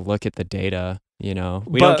don't get to look at the data. We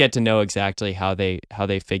But- don't get to know exactly how they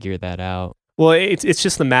figure that out. Well, it's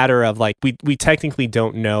just the matter of like we technically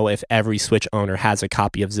don't know if every Switch owner has a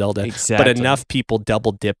copy of Zelda, Exactly. but enough people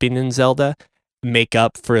double dipping in Zelda make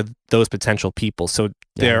up for those potential people. So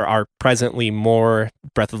there are presently more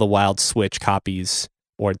Breath of the Wild Switch copies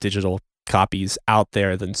or digital copies out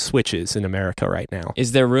there than Switches in America right now.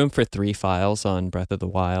 Is there room for 3 files on Breath of the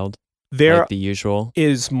Wild? There like the usual?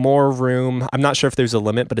 is more room. I'm not sure if there's a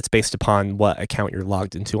limit, but it's based upon what account you're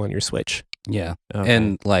logged into on your Switch. Yeah. Okay.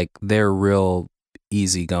 And like they're real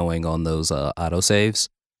easy going on those autosaves.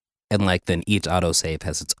 And like then each autosave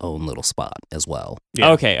has its own little spot as well.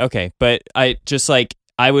 Yeah. Okay. But I just like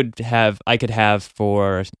I could have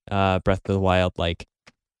for Breath of the Wild, like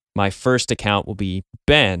my first account will be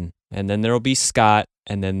Ben, and then there'll be Scott,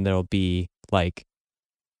 and then there'll be like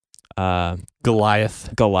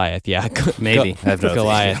Goliath. Goliath, yeah. Maybe. I have no idea.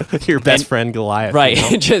 Goliath. Your best And- friend Goliath. Right.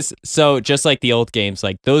 you know? just like the old games,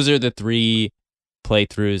 like those are the 3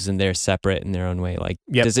 playthroughs and they're separate in their own way. Like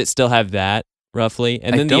Yep. does it still have that roughly?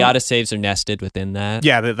 And I then the don't- autosaves are nested within that?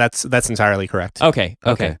 Yeah, that's entirely correct. Okay.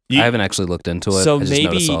 Okay. You- I haven't actually looked into it. So I just maybe-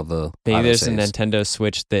 noticed all the Maybe there's a autosaves. Nintendo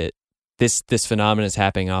Switch that this phenomenon is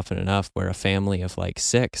happening often enough where a family of like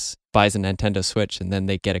 6 buys a Nintendo Switch and then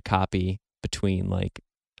they get a copy between like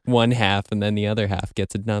one half and then the other half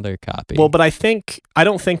gets another copy. Well, but I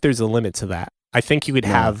don't think there's a limit to that. I think you could No.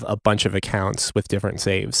 have a bunch of accounts with different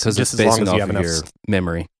saves, Because just it's as long basing as off you have of enough your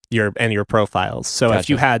memory. your profiles. So if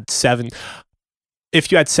you Gotcha.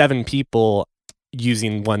 had 7 people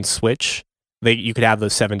using one Switch, you could have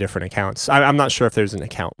those 7 different accounts. I'm not sure if there's an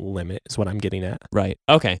account limit. Is what I'm getting at. right.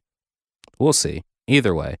 Okay. We'll see.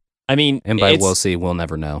 Either way. I mean, And by it's- we'll see, we'll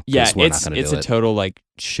never know. 'cause Yeah, we're it's not going to it's do a it. total like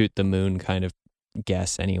shoot the moon kind of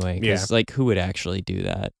guess anyway. 'Cause, like who would actually do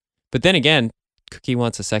that? But then again, Cookie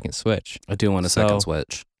wants a second Switch. I do want a So- second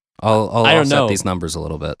Switch. I'll I don't offset know. these numbers a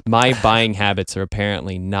little bit. My buying habits are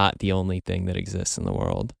apparently not the only thing that exists in the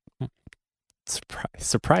world.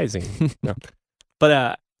 Surprising. No.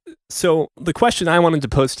 But so the question I wanted to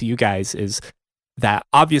pose to you guys is that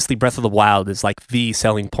obviously Breath of the Wild is like the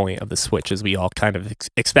selling point of the Switch, as we all kind of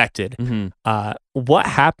expected. Mm-hmm. What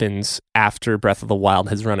happens after Breath of the Wild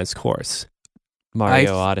has run its course?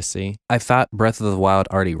 Mario Odyssey. I thought Breath of the Wild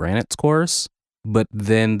already ran its course, but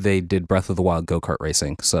then they did Breath of the Wild go-kart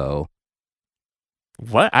racing. So,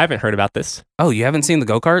 What? I haven't heard about this. oh, you haven't seen the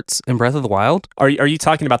go-karts in Breath of the Wild? Are you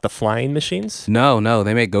talking about the flying machines? No,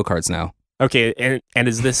 they make go-karts now. Okay, and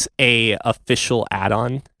is this a official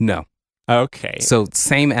add-on? No. Okay. So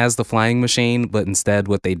same as the flying machine, but instead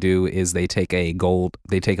what they do is they take a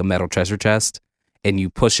metal treasure chest and you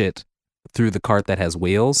push it through the cart that has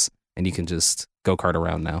wheels and you can just go kart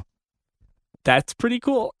around now. That's pretty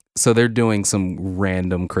cool. So they're doing some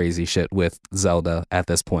random crazy shit with Zelda at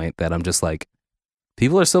this point that I'm just like,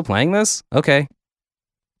 people are still playing this? Okay.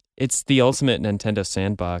 It's the ultimate Nintendo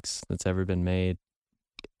sandbox that's ever been made.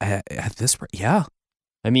 At this yeah.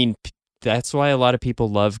 I mean, that's why a lot of people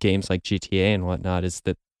love games like GTA and whatnot, is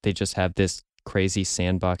that they just have this crazy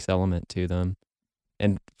sandbox element to them.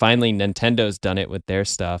 And finally, Nintendo's done it with their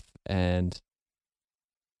stuff. And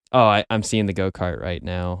I'm seeing the go-kart right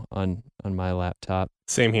now on my laptop.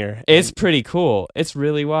 Same here. It's pretty cool. It's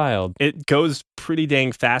really wild. It goes pretty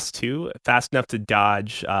dang fast too. Fast enough to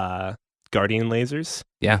dodge guardian lasers.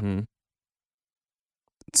 Yeah. Mm-hmm.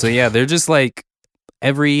 So yeah, they're just like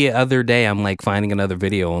every other day I'm like finding another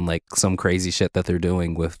video on like some crazy shit that they're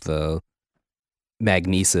doing with the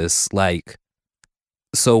magnesis. Like,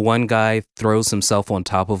 so one guy throws himself on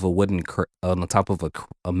top of on the top of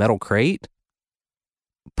a metal crate,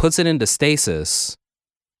 puts it into stasis,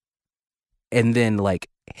 and then like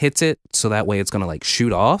hits it so that way it's gonna like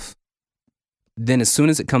shoot off. Then as soon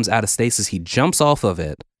as it comes out of stasis, he jumps off of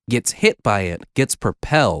it, gets hit by it, gets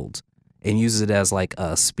propelled, and uses it as like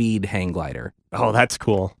a speed hang glider. Oh, that's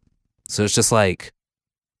cool. So it's just like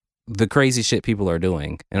the crazy shit people are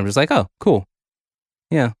doing. And I'm just like, oh, cool.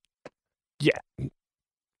 Yeah. Yeah.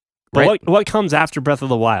 But Right? what comes after Breath of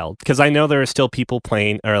the Wild? Because I know there are still people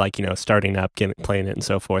playing or like, starting up, playing it and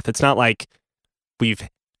so forth. It's not like we've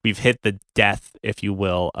hit the death, if you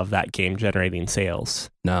will, of that game generating sales.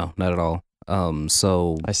 No, not at all.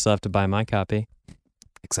 So I still have to buy my copy.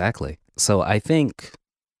 exactly. So I think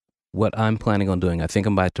what I'm planning on doing, I think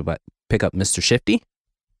I'm about to pick up Mr. Shifty.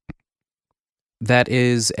 That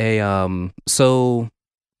is a so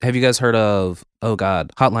have you guys heard of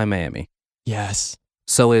Hotline Miami? Yes.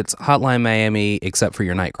 So it's Hotline Miami except for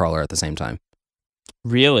your Nightcrawler at the same time.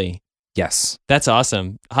 Really? Yes. That's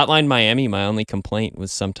awesome. Hotline Miami, my only complaint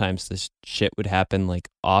was sometimes this shit would happen like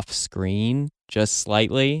off screen just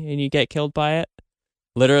slightly and you get killed by it.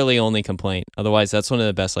 Literally only complaint. Otherwise, that's one of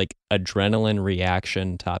the best like adrenaline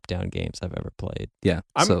reaction top-down games I've ever played. Yeah.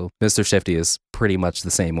 So Mr. Shifty is pretty much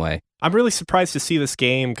the same way. I'm really surprised to see this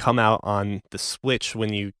game come out on the Switch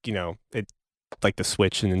when it like the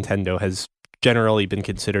Switch and Nintendo has generally been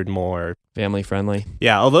considered more Family friendly.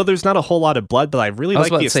 Yeah, although there's not a whole lot of blood, but I really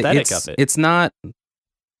like the aesthetic of it. It's not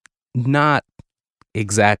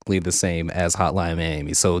exactly the same as Hotline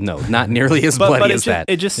Miami. So no, not nearly as bloody as that.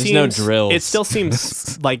 It just There's seems no drills. It still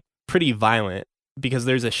seems like pretty violent because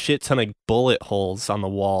there's a shit ton of bullet holes on the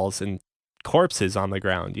walls and corpses on the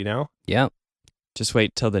ground, Yeah. Just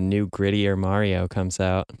wait till the new grittier Mario comes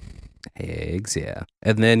out. Eggs, yeah.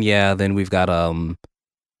 And then we've got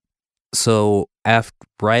so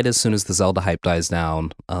right as soon as the Zelda hype dies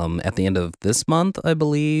down, at the end of this month, I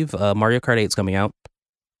believe, Mario Kart 8 is coming out.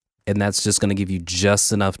 And that's just going to give you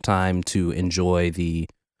just enough time to enjoy the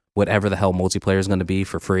whatever the hell multiplayer is going to be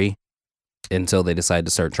for free until they decide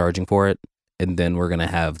to start charging for it. And then we're going to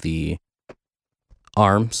have the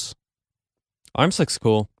ARMS. ARMS looks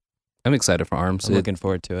cool. I'm excited for ARMS. I'm looking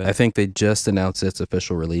forward to it. I think they just announced its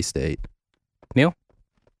official release date. Neil?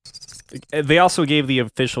 They also gave the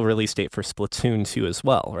official release date for Splatoon 2 as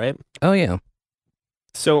well, right? Oh, yeah.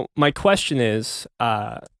 So my question is,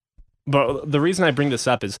 but the reason I bring this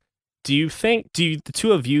up is, do the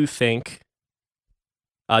two of you think,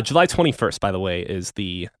 July 21st, by the way, is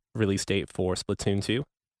the release date for Splatoon 2,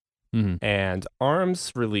 and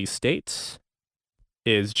ARMS release date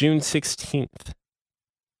is June 16th.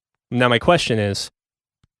 Now my question is,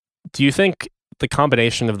 do you think the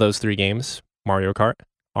combination of those three games, Mario Kart,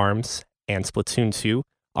 ARMS, and Splatoon 2,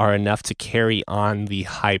 are enough to carry on the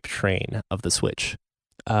hype train of the Switch?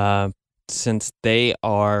 Since they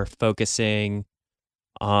are focusing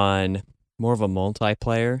on more of a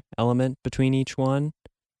multiplayer element between each one,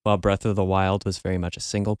 while Breath of the Wild was very much a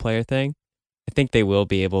single player thing, I think they will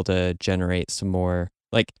be able to generate some more,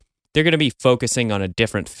 like, they're going to be focusing on a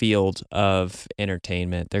different field of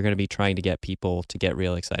entertainment. They're going to be trying to get people to get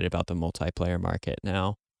real excited about the multiplayer market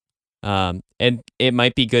now. And it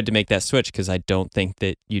might be good to make that switch because I don't think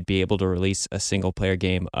that you'd be able to release a single player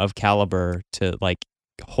game of caliber to like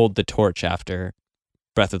hold the torch after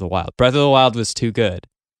Breath of the Wild. Breath of the Wild was too good.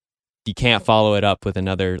 You can't follow it up with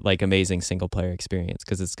another like amazing single player experience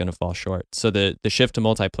because it's going to fall short. So the shift to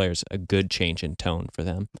multiplayer is a good change in tone for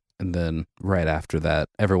them. And then right after that,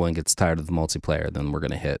 everyone gets tired of the multiplayer. Then we're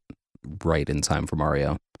going to hit right in time for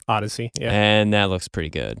Mario Odyssey. Yeah. And that looks pretty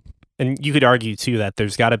good. And you could argue too that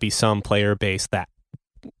there's got to be some player base that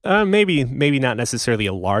maybe not necessarily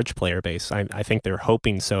a large player base. I think they're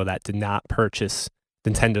hoping so that did not purchase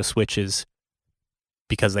Nintendo Switches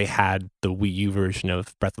because they had the Wii U version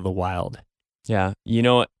of Breath of the Wild. Yeah,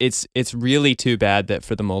 it's really too bad that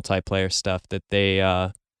for the multiplayer stuff that they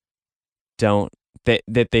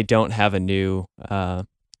don't have a new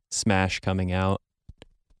Smash coming out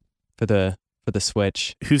for the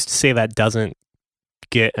Switch. Who's to say that doesn't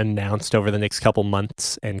get announced over the next couple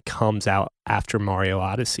months and comes out after Mario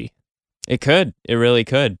Odyssey? It could. It really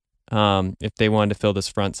could. If they wanted to fill this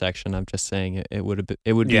front section, I'm just saying it would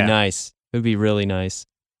be nice. It would be really nice.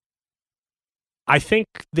 I think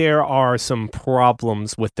there are some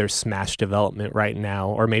problems with their Smash development right now,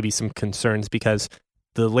 or maybe some concerns, because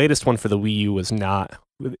the latest one for the Wii U was not.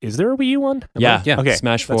 Is there a Wii U one? Yeah. Okay.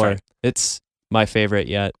 Smash That's 4. right. It's my favorite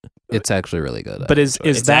yet. It's actually really good. But is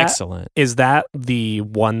It's that excellent. is that the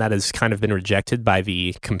one that has kind of been rejected by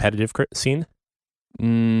the competitive scene?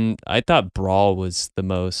 I thought Brawl was the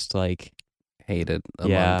most like hated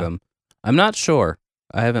among Yeah. them. I'm not sure.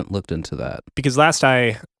 I haven't looked into that. Because last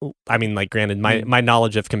I mean, like, granted, my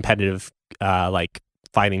knowledge of competitive like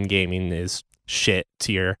fighting gaming is shit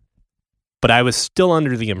tier, but I was still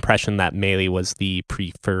under the impression that Melee was the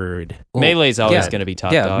preferred. Melee's always yeah. going to be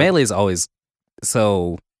top Yeah, dog. Melee's always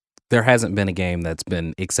so. There hasn't been a game that's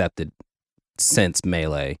been accepted since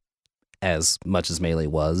Melee as much as Melee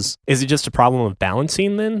was. Is it just a problem of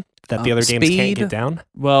balancing then that the other games can't speed. get down?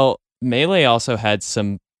 Well, Melee also had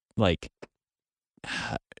some like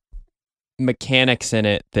mechanics in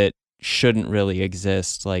it that shouldn't really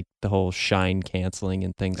exist, like the whole shine canceling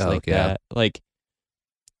and things like that. Like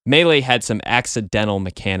Melee had some accidental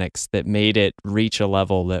mechanics that made it reach a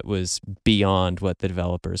level that was beyond what the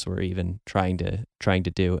developers were even trying to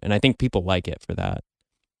do, and I think people like it for that.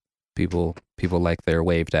 People like their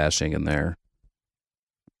wave dashing and their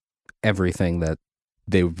everything that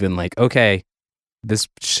they've been like, okay, this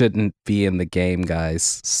shouldn't be in the game,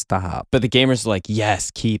 guys. Stop. But the gamers are like,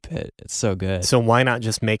 yes, keep it. It's so good. So why not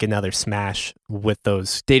just make another Smash with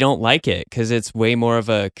those? They don't like it because it's way more of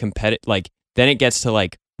a competitive. Like then it gets to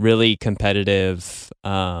like really competitive.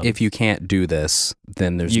 If you can't do this,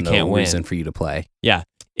 then there's You no can't win. reason for you to play. Yeah,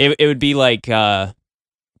 it would be like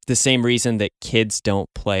the same reason that kids don't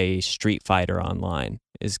play Street Fighter online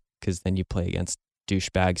is because then you play against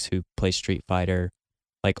douchebags who play Street Fighter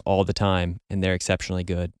like all the time and they're exceptionally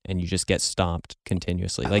good and you just get stomped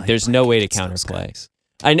continuously. Like there's no way to counterplay.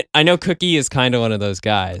 I know Cookie is kind of one of those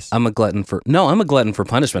guys. I'm a glutton for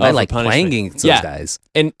punishment. Oh, I for like punishment. playing against those guys.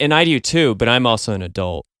 And I do too, but I'm also an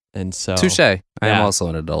adult. And so Touche. I am Yeah. also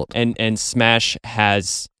an adult. and Smash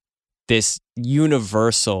has this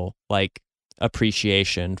universal like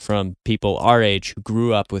appreciation from people our age who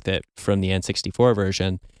grew up with it from the N64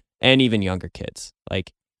 version and even younger kids.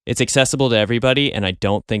 Like it's accessible to everybody, and I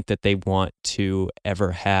don't think that they want to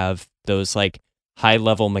ever have those like high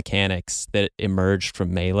level mechanics that emerged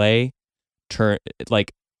from Melee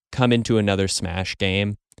come into another Smash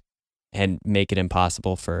game and make it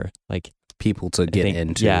impossible for like People to get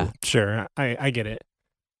into. Yeah. Sure, I get it.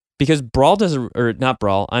 Because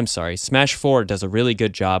Smash 4 does a really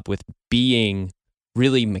good job with being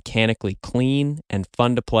really mechanically clean and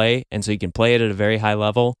fun to play, and so you can play it at a very high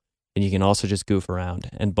level, and you can also just goof around,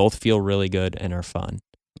 and both feel really good and are fun.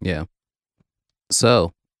 Yeah.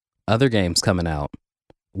 So, other games coming out.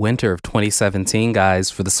 Winter of 2017, guys,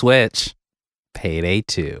 for the Switch. Payday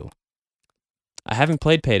 2. I haven't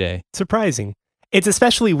played Payday. Surprising. It's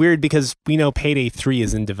especially weird because we know Payday 3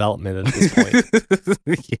 is in development at this point.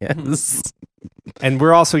 Yes. And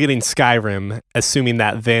we're also getting Skyrim, assuming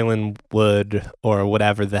that Valenwood or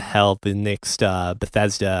whatever the hell the next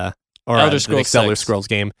Bethesda or Elder the Scrolls next Elder 6. Scrolls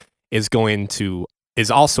game is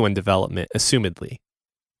also in development, assumedly.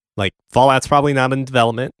 Like Fallout's probably not in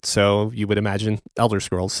development, so you would imagine Elder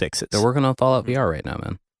Scrolls 6 is. They're working on Fallout VR right now,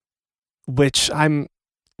 man. Which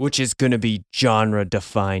Which is going to be genre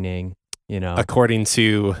defining, according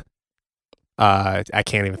to I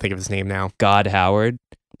can't even think of his name now. God Howard.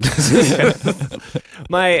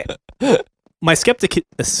 My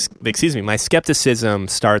skepticism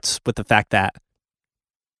starts with the fact that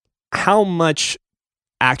how much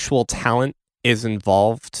actual talent is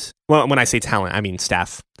involved. Well, when I say talent, I mean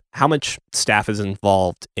staff. How much staff is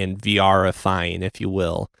involved in VRifying, if you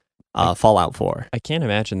will, Fallout 4? I can't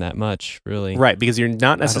imagine that much, really. Right, because you're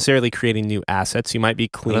not necessarily creating new assets. You might be I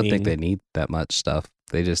cleaning. don't think they need that much stuff.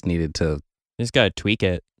 They just needed to You just got to tweak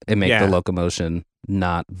it. make Yeah. the locomotion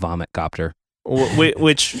not vomit copter.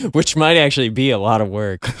 Which might actually be a lot of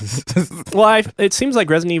work. well, it seems like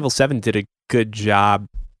Resident Evil 7 did a good job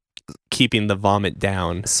keeping the vomit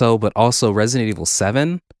down. So, but also Resident Evil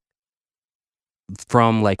 7,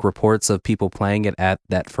 from like reports of people playing it at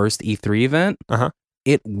that first E3 event,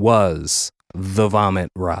 it was the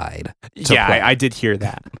vomit ride. Yeah, play. I did hear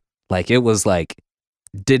that. Like, it was like,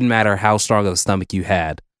 didn't matter how strong of a stomach you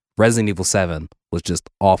had, Resident Evil 7 was just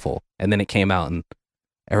awful. And then it came out and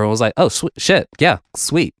everyone was like, oh, shit, yeah,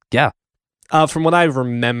 sweet, yeah. From what I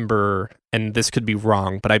remember, and this could be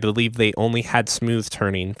wrong, but I believe they only had smooth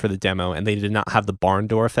turning for the demo, and they did not have the barn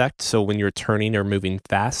door effect. So when you're turning or moving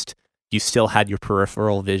fast, you still had your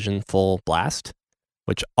peripheral vision full blast,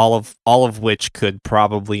 which all of which could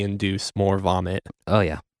probably induce more vomit. Oh,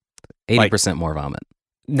 yeah. 80% more vomit.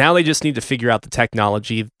 Now they just need to figure out the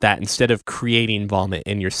technology that instead of creating vomit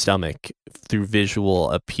in your stomach through visual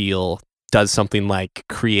appeal, does something like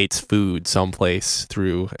creates food someplace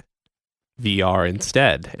through VR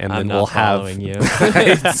instead, and I'm then not we'll have following you.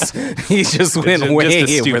 He just went way just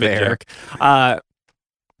a over stupid there. joke.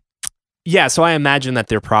 Yeah, so I imagine that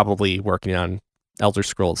they're probably working on Elder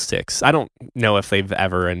Scrolls 6. I don't know if they've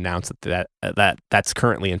ever announced that's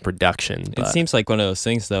currently in production. It But seems like one of those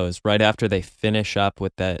things, though, is right after they finish up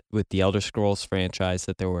with the Elder Scrolls franchise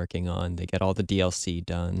that they're working on, they get all the DLC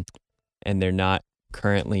done, and they're not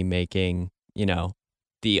currently making,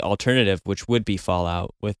 the alternative, which would be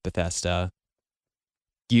Fallout with Bethesda.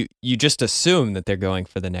 You just assume that they're going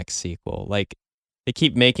for the next sequel. Like, they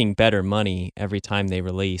keep making better money every time they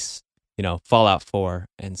release, Fallout 4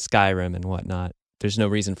 and Skyrim and whatnot. There's no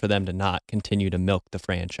reason for them to not continue to milk the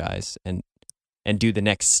franchise and do the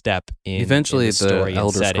next step in Eventually, in the story the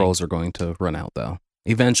Elder and setting. Scrolls are going to run out, though.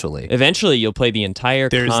 Eventually, You'll play the entire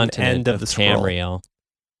There's an continent end of the scroll. Tamriel,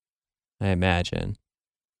 I imagine.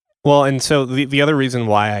 well, and so the other reason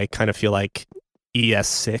why I kind of feel like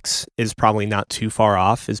ES6 is probably not too far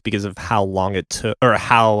off is because of how long it took, or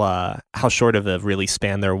how short of a release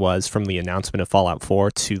span there was from the announcement of Fallout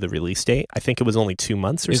 4 to the release date. I think it was only 2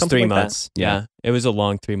 months or It was something 3 like months. Yeah. It was a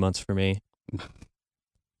long 3 months for me.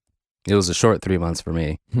 it was a short 3 months for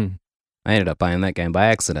me. I ended up buying that game by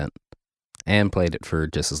accident and played it for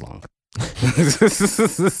just as long.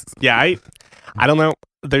 that. Yeah, I don't know.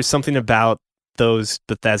 There's something about those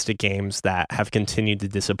Bethesda games that have continued to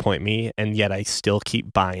disappoint me, and yet I still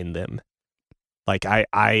keep buying them. Like,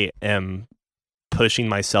 I am pushing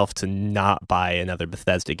myself to not buy another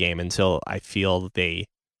Bethesda game until I feel they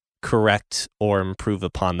correct or improve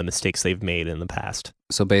upon the mistakes they've made in the past.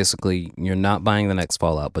 So basically, you're not buying the next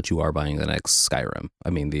Fallout, but you are buying the next Skyrim.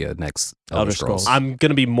 I mean, the next Elder Scrolls. I'm going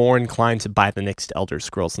to be more inclined to buy the next Elder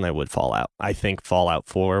Scrolls than I would Fallout. I think Fallout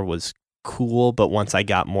 4 was cool, but once I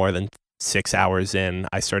got more than 6 hours in,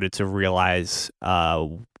 I started to realize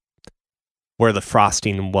where the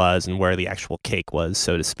frosting was and where the actual cake was,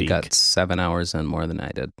 so to speak. Got 7 hours in more than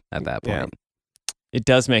I did at that point. Yeah. It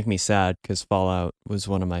does make me sad because Fallout was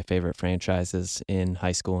one of my favorite franchises in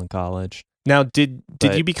high school and college. Now, did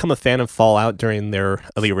But- you become a fan of Fallout during the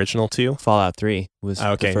original two? Fallout 3 was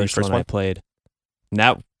Okay, the the first first one I one? played. And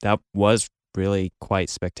that was really quite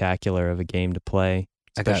spectacular of a game to play,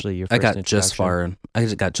 especially your I first got just introduction. I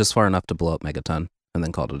got just far enough to blow up Megaton and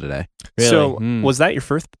then called it a day. Really? So, Hmm. was that your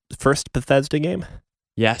first Bethesda game?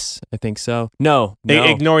 Yes, I think so. No,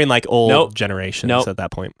 Ignoring like old Nope. generations Nope. at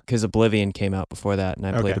that point. because Oblivion came out before that, and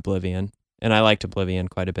I played Okay. Oblivion, and I liked Oblivion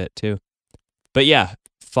quite a bit too. But yeah,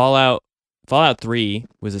 Fallout 3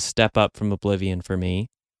 was a step up from Oblivion for me,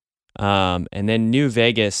 and then New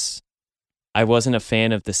Vegas, I wasn't a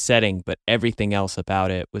fan of the setting, but everything else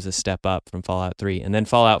about it was a step up from Fallout 3, and then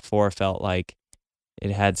Fallout 4 felt like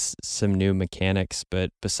it had some new mechanics, but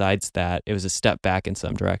besides that, it was a step back in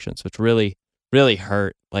some directions, which really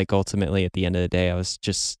hurt. Like, ultimately at the end of the day, I was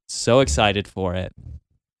just so excited for it,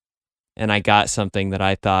 and I got something that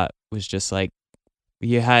I thought was just like,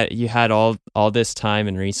 you had all this time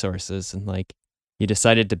and resources, and like, you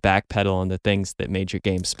decided to backpedal on the things that made your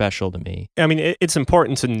game special to me. I mean, it's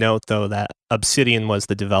important to note, though, that Obsidian was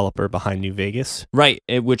the developer behind New Vegas. Right,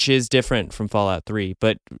 which is different from Fallout 3,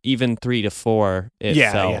 but even 3 to 4, it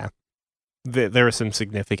felt... Yeah. There was some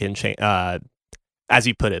significant change, as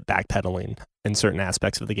you put it, backpedaling in certain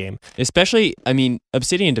aspects of the game. Especially, I mean,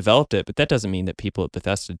 Obsidian developed it, but that doesn't mean that people at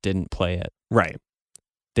Bethesda didn't play it. Right.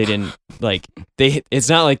 They didn't, it's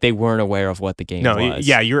not like they weren't aware of what the game was.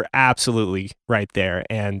 Yeah, you're absolutely right there.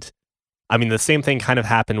 And I mean, the same thing kind of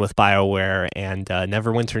happened with BioWare and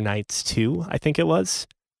Neverwinter Nights 2, I think it was.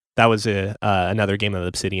 That was another game that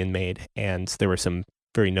Obsidian made, and there were some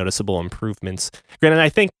very noticeable improvements. Granted, I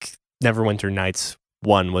think Neverwinter Nights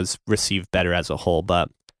 1 was received better as a whole, but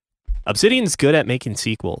Obsidian's good at making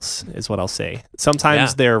sequels, is what I'll say.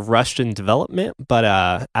 Sometimes they're rushed in development,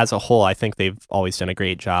 but as a whole, I think they've always done a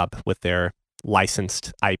great job with their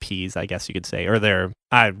licensed IPs, I guess you could say, or their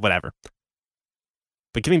whatever.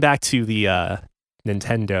 But getting back to the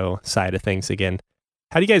Nintendo side of things again,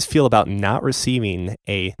 how do you guys feel about not receiving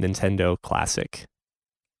a Nintendo Classic?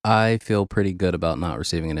 I feel pretty good about not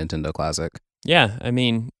receiving a Nintendo Classic. Yeah, I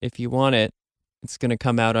mean, if you want it, it's going to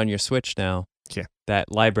come out on your Switch now. Yeah.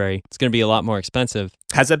 That library. It's going to be a lot more expensive.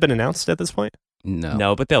 Has that been announced at this point?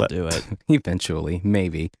 No, but they'll do it. Eventually,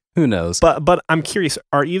 maybe. Who knows? But I'm curious,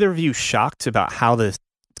 are either of you shocked about how the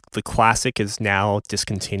Classic is now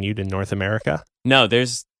discontinued in North America? No,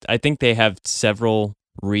 I think they have several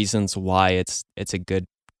reasons why it's a good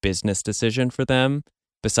business decision for them,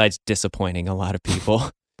 besides disappointing a lot of people.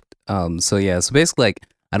 So basically, like,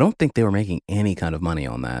 I don't think they were making any kind of money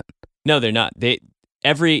on that. No, they're not.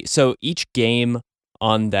 So each game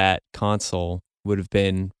on that console would have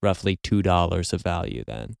been roughly $2 of value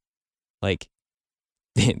then. Like,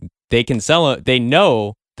 they can sell it. They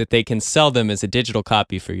know that they can sell them as a digital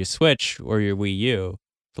copy for your Switch or your Wii U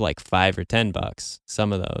for like $5 or $10.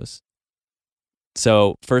 Some of those.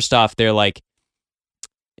 So first off, they're like,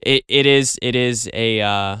 it is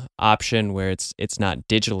a option where it's not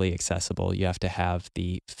digitally accessible. You have to have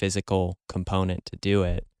the physical component to do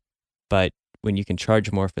it. But when you can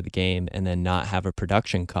charge more for the game and then not have a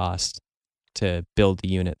production cost to build the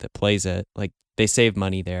unit that plays it, like, they save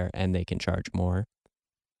money there and they can charge more.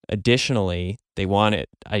 Additionally, I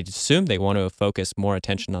assume they want to focus more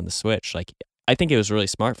attention on the Switch. Like, I think it was really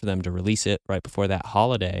smart for them to release it right before that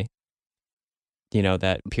holiday.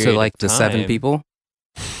 That period to like of the time. 7 people.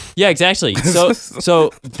 Yeah, exactly.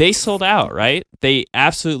 So they sold out, right? They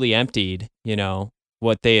absolutely emptied,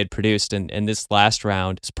 what they had produced, and this last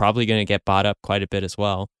round is probably going to get bought up quite a bit as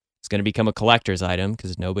well. It's going to become a collector's item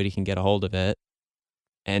because nobody can get a hold of it.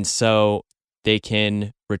 And so they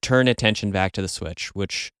can return attention back to the Switch,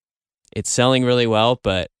 which it's selling really well,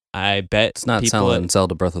 but I bet it's not selling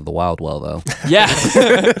Zelda Breath of the Wild well, though. Yeah.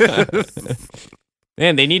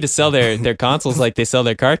 Man, they need to sell their consoles like they sell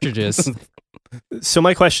their cartridges. So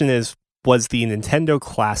my question is, was the Nintendo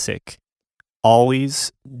Classic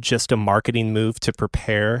always just a marketing move to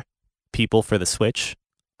prepare people for the Switch?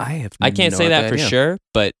 I can't say that for sure,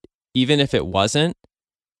 but even if it wasn't,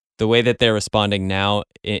 the way that they're responding now,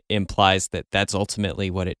 it implies that that's ultimately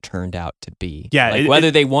what it turned out to be. Yeah, like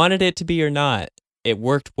whether they wanted it to be or not, it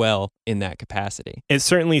worked well in that capacity. It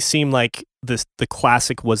certainly seemed like the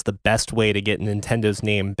Classic was the best way to get Nintendo's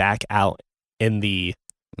name back out in the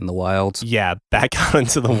wild. Yeah, back out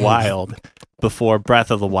into the wild before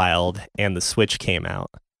Breath of the Wild and the Switch came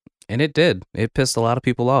out. And it did. It pissed a lot of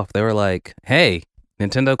people off. They were like, "Hey,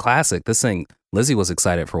 Nintendo Classic, this thing." Lizzie was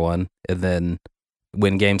excited for one, and then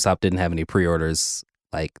when GameStop didn't have any pre-orders,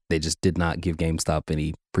 like, they just did not give GameStop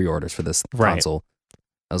any pre-orders for this console.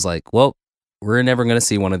 I was like, well, we're never going to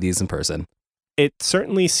see one of these in person. It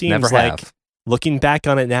certainly seems looking back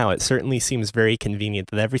on it now, it certainly seems very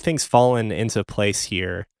convenient that everything's fallen into place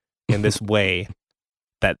here in this way.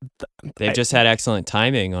 That they've just had excellent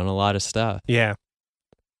timing on a lot of stuff. Yeah.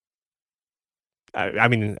 I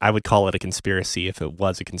mean, I would call it a conspiracy if it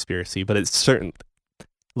was a conspiracy, but it's certain.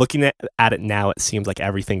 Looking at it now, it seems like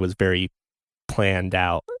everything was very planned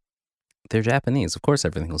out. They're Japanese. Of course,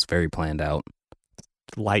 everything was very planned out.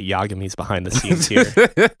 Light Yagami's behind the scenes here.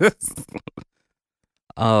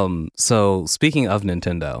 So speaking of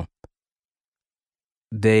Nintendo,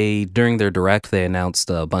 during their Direct, they announced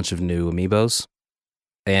a bunch of new amiibos.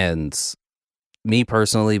 And me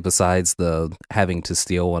personally, besides the having to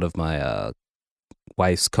steal one of my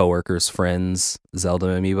wife's coworkers' friends' Zelda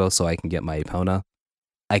amiibo so I can get my Epona,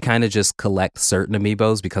 I kind of just collect certain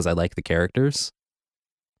amiibos because I like the characters.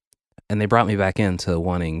 And they brought me back into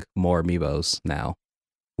wanting more amiibos now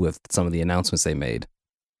with some of the announcements they made.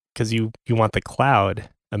 Because you want the Cloud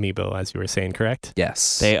amiibo, as you were saying, correct?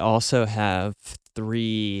 Yes. They also have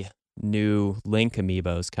 3 new Link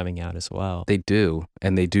amiibos coming out as well. They do.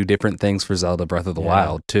 And they do different things for Zelda Breath of the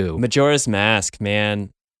Wild, too. Majora's Mask,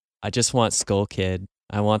 man. I just want Skull Kid.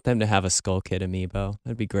 I want them to have a Skull Kid amiibo.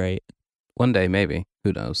 That'd be great. One day, maybe.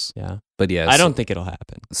 Who knows? Yeah. But yeah. I don't think it'll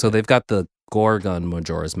happen. So they've got the Gorgon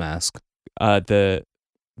Majora's Mask. The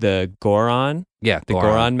Goron? Yeah, the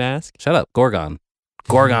Goron mask? Shut up. Gorgon.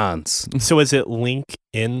 Gorgons. So is it Link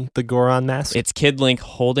in the Goron mask? It's Kid Link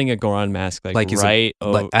holding a Goron mask,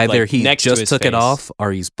 either he next just to his took face. it off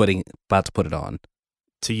or he's about to put it on.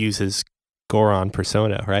 To use his Goron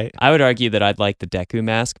persona, right? I would argue that I'd like the Deku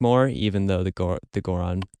mask more, even though the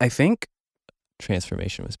Goron I think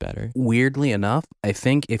transformation was better. Weirdly enough, I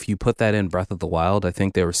think if you put that in Breath of the Wild, I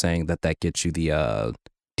think they were saying that gets you the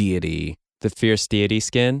deity. The fierce deity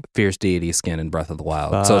skin? Fierce deity skin in Breath of the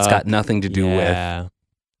Wild. So it's got nothing to do with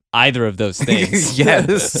either of those things.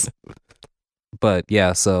 Yes. But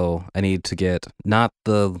yeah, so I need to get not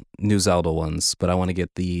the new Zelda ones, but I want to get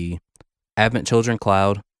the Advent Children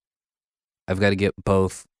Cloud. I've got to get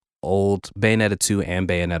both old Bayonetta 2 and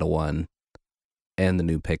Bayonetta 1 and the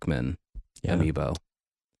new Pikmin amiibo.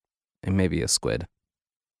 And maybe a squid.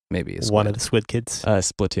 Maybe a squid. One of the Squid Kids?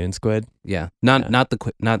 Splatoon squid? Yeah. Not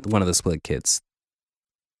one of the Squid Kids.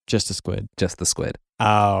 Just a squid. Just the squid.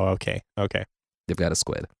 Oh, okay. Okay. They've got a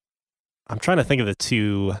squid. I'm trying to think of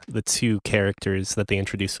the two characters that they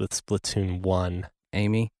introduced with Splatoon 1.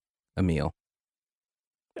 Amy, Emil.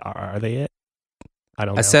 Are they it? I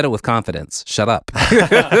don't know. I said it with confidence. Shut up.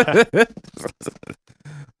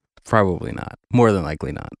 Probably not. More than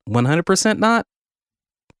likely not. 100% not?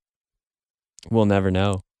 We'll never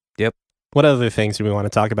know. What other things do we want to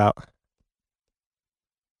talk about?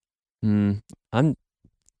 I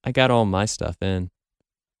got all my stuff in.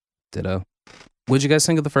 Ditto. What'd you guys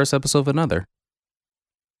think of the first episode of Another?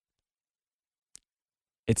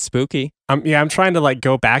 It's spooky. I'm trying to like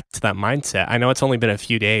go back to that mindset. I know it's only been a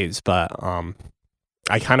few days, but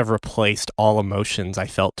I kind of replaced all emotions I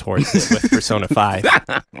felt towards it with Persona 5.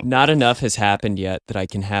 Not enough has happened yet that I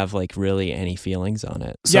can have like really any feelings on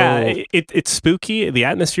it. Yeah, it's spooky. The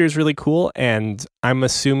atmosphere is really cool, and I'm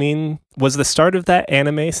assuming was the start of that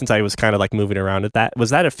anime, since I was kind of like moving around at that. Was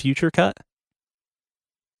that a future cut?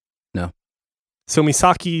 No. So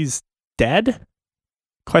Misaki's dead?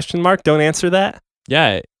 Question mark. Don't answer that.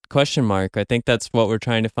 Yeah, question mark. I think that's what we're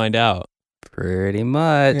trying to find out. Pretty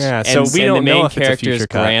much. Yeah, so we don't know if it's a character's future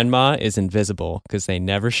cut. grandma is invisible because they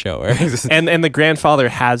never show her. And the grandfather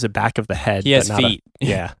has a back of the head. He has but not feet.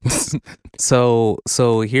 Yeah. So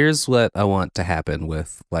here's what I want to happen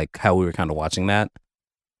with like how we were kind of watching that.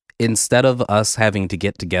 Instead of us having to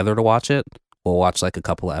get together to watch it, we'll watch like a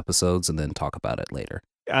couple of episodes and then talk about it later.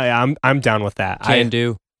 I'm down with that. Can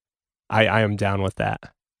do. I am down with that.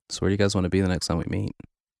 So where do you guys want to be the next time we meet?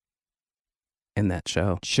 In that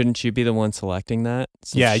show. Shouldn't you be the one selecting that?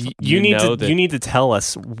 Yeah, you need to tell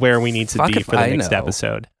us where we need to Fuck be if for the I next know.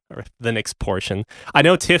 episode or the next portion. I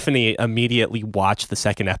know Tiffany immediately watched the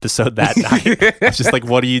second episode that night. I was just like,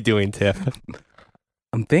 what are you doing, Tiff?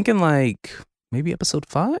 I'm thinking like maybe episode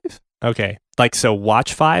 5? Okay. Like, so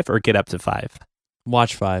watch 5 or get up to 5?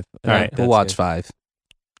 Watch 5. All right, We'll watch 5.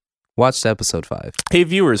 Watch episode 5. Hey,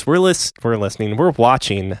 viewers, we're listening. We're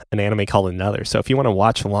watching an anime called Another. So if you want to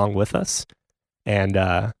watch along with us and,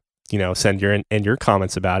 send your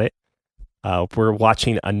comments about it, we're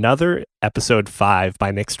watching Another episode 5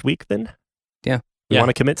 by next week then? Yeah. You want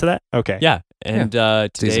to commit to that? Okay. Yeah. And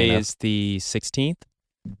today enough. is the 16th.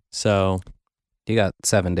 So You got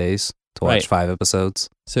 7 days to watch Right. 5 episodes.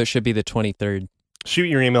 it should be the 23rd. Shoot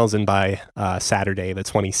your emails in by Saturday, the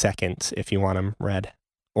 22nd, if you want them read.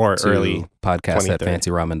 Or To early. podcast at 23rd.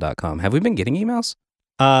 fancyramen.com. Have we been getting emails?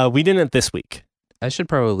 We didn't this week. I should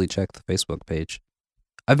probably check the Facebook page.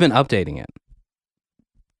 I've been updating it.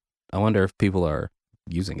 I wonder if people are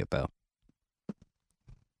using it though.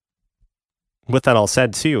 With that all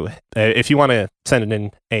said, too, if you want to send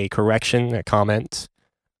in a correction, a comment,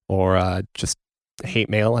 or just hate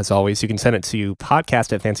mail, as always, you can send it to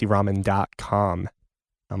podcast at fancyramen.com.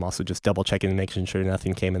 I'm also just double checking and making sure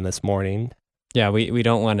nothing came in this morning. Yeah, we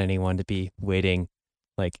don't want anyone to be waiting.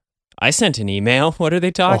 Like, I sent an email. What are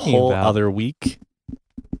they talking a whole about? other week.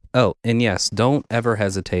 Oh, and yes, don't ever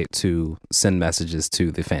hesitate to send messages to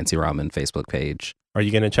the Fancy Ramen Facebook page. Are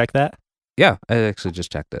you going to check that? Yeah, I actually just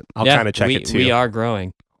checked it. I'll kind of check it too. We are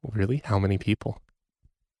growing. Really? How many people?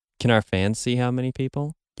 Can our fans see how many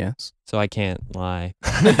people? Yes. So I can't lie.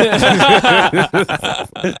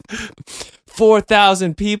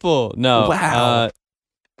 4,000 people. No. Wow.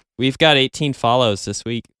 We've got 18 follows this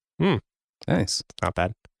week. Nice. Not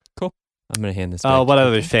bad. I'm going to hand this back. Oh, what to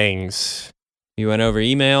other people. things? We went over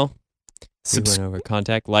email. Subs- We went over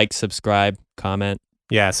contact. Like, subscribe, comment.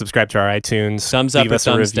 Yeah, subscribe to our iTunes. Thumbs up leave or us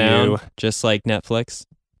a thumbs review. down, just like Netflix.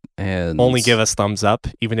 And Only give us thumbs up,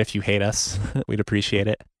 even if you hate us. We'd appreciate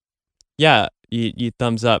it. Yeah, you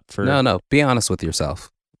thumbs up for No, be honest with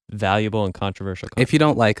yourself. valuable and controversial content. If you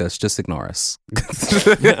don't like us, just ignore us.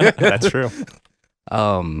 That's true.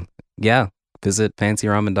 Yeah, visit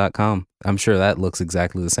fancyramen.com. I'm sure that looks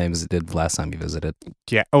exactly the same as it did last time you visited.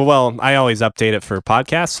 Yeah. Oh, well, I always update it for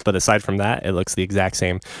podcasts, but aside from that, it looks the exact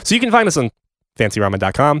same. So you can find us on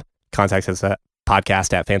fancyramen.com. Contact us at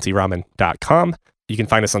podcast at fancyramen.com. You can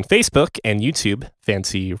find us on Facebook and YouTube,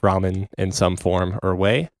 Fancy Ramen in some form or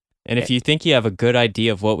way. And if you think you have a good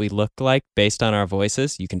idea of what we look like based on our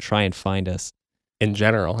voices, you can try and find us. In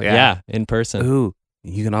general, Yeah, in person. Ooh,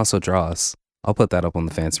 you can also draw us. I'll put that up on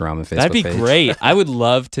the Fancy Ramen Facebook That'd be page. great. I would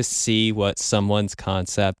love to see what someone's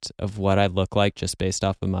concept of what I look like just based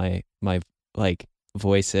off of my like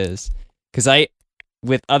voice is. Because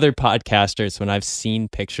with other podcasters, when I've seen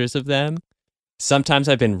pictures of them, sometimes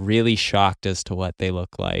I've been really shocked as to what they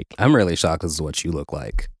look like I'm really shocked as to what you look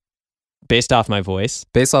like. based off my voice.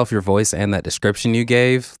 Based off your voice and that description you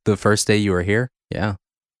gave the first day you were here. Yeah.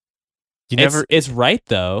 It's right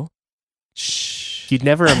though. Shh. You'd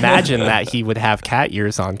never imagine that he would have cat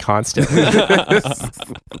ears on constantly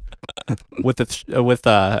with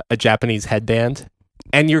a Japanese headband.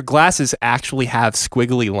 And your glasses actually have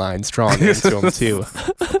squiggly lines drawn into them too.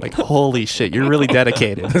 Like, holy shit, you're really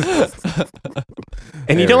dedicated.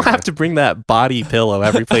 And you don't have to bring that body pillow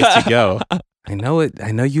every place you go. I know it.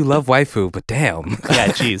 I know you love waifu, but damn.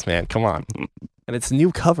 Yeah, geez, man, come on. And it's a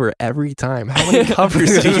new cover every time. How many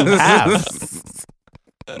covers do you have?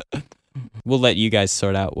 We'll let you guys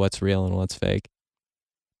sort out what's real and what's fake.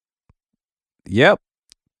 Yep.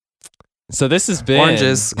 So this has been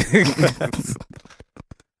Oranges.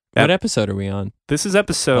 What episode are we on? This is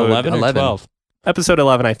episode 11 or 11. 12? Episode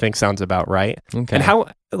 11, I think, sounds about right. Okay. And how,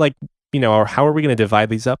 like, how are we going to divide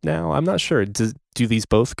these up now? I'm not sure. Do these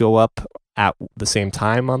both go up at the same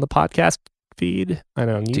time on the podcast feed? I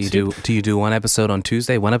don't know. Do you do one episode on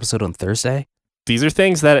Tuesday, one episode on Thursday? These are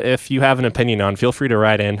things that if you have an opinion on, feel free to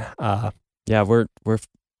write in. Yeah, we're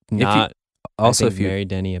not Also, if you married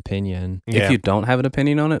to any opinion. If you don't have an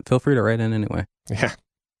opinion on it, feel free to write in anyway.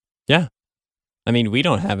 Yeah. I mean, we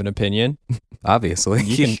don't have an opinion. Obviously.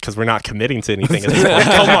 Because we're not committing to anything at this point.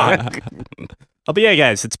 Come on. But yeah,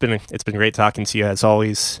 guys, it's been great talking to you as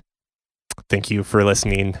always. Thank you for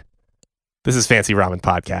listening. This is Fancy Ramen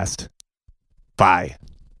Podcast. Bye.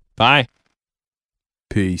 Bye.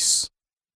 Peace.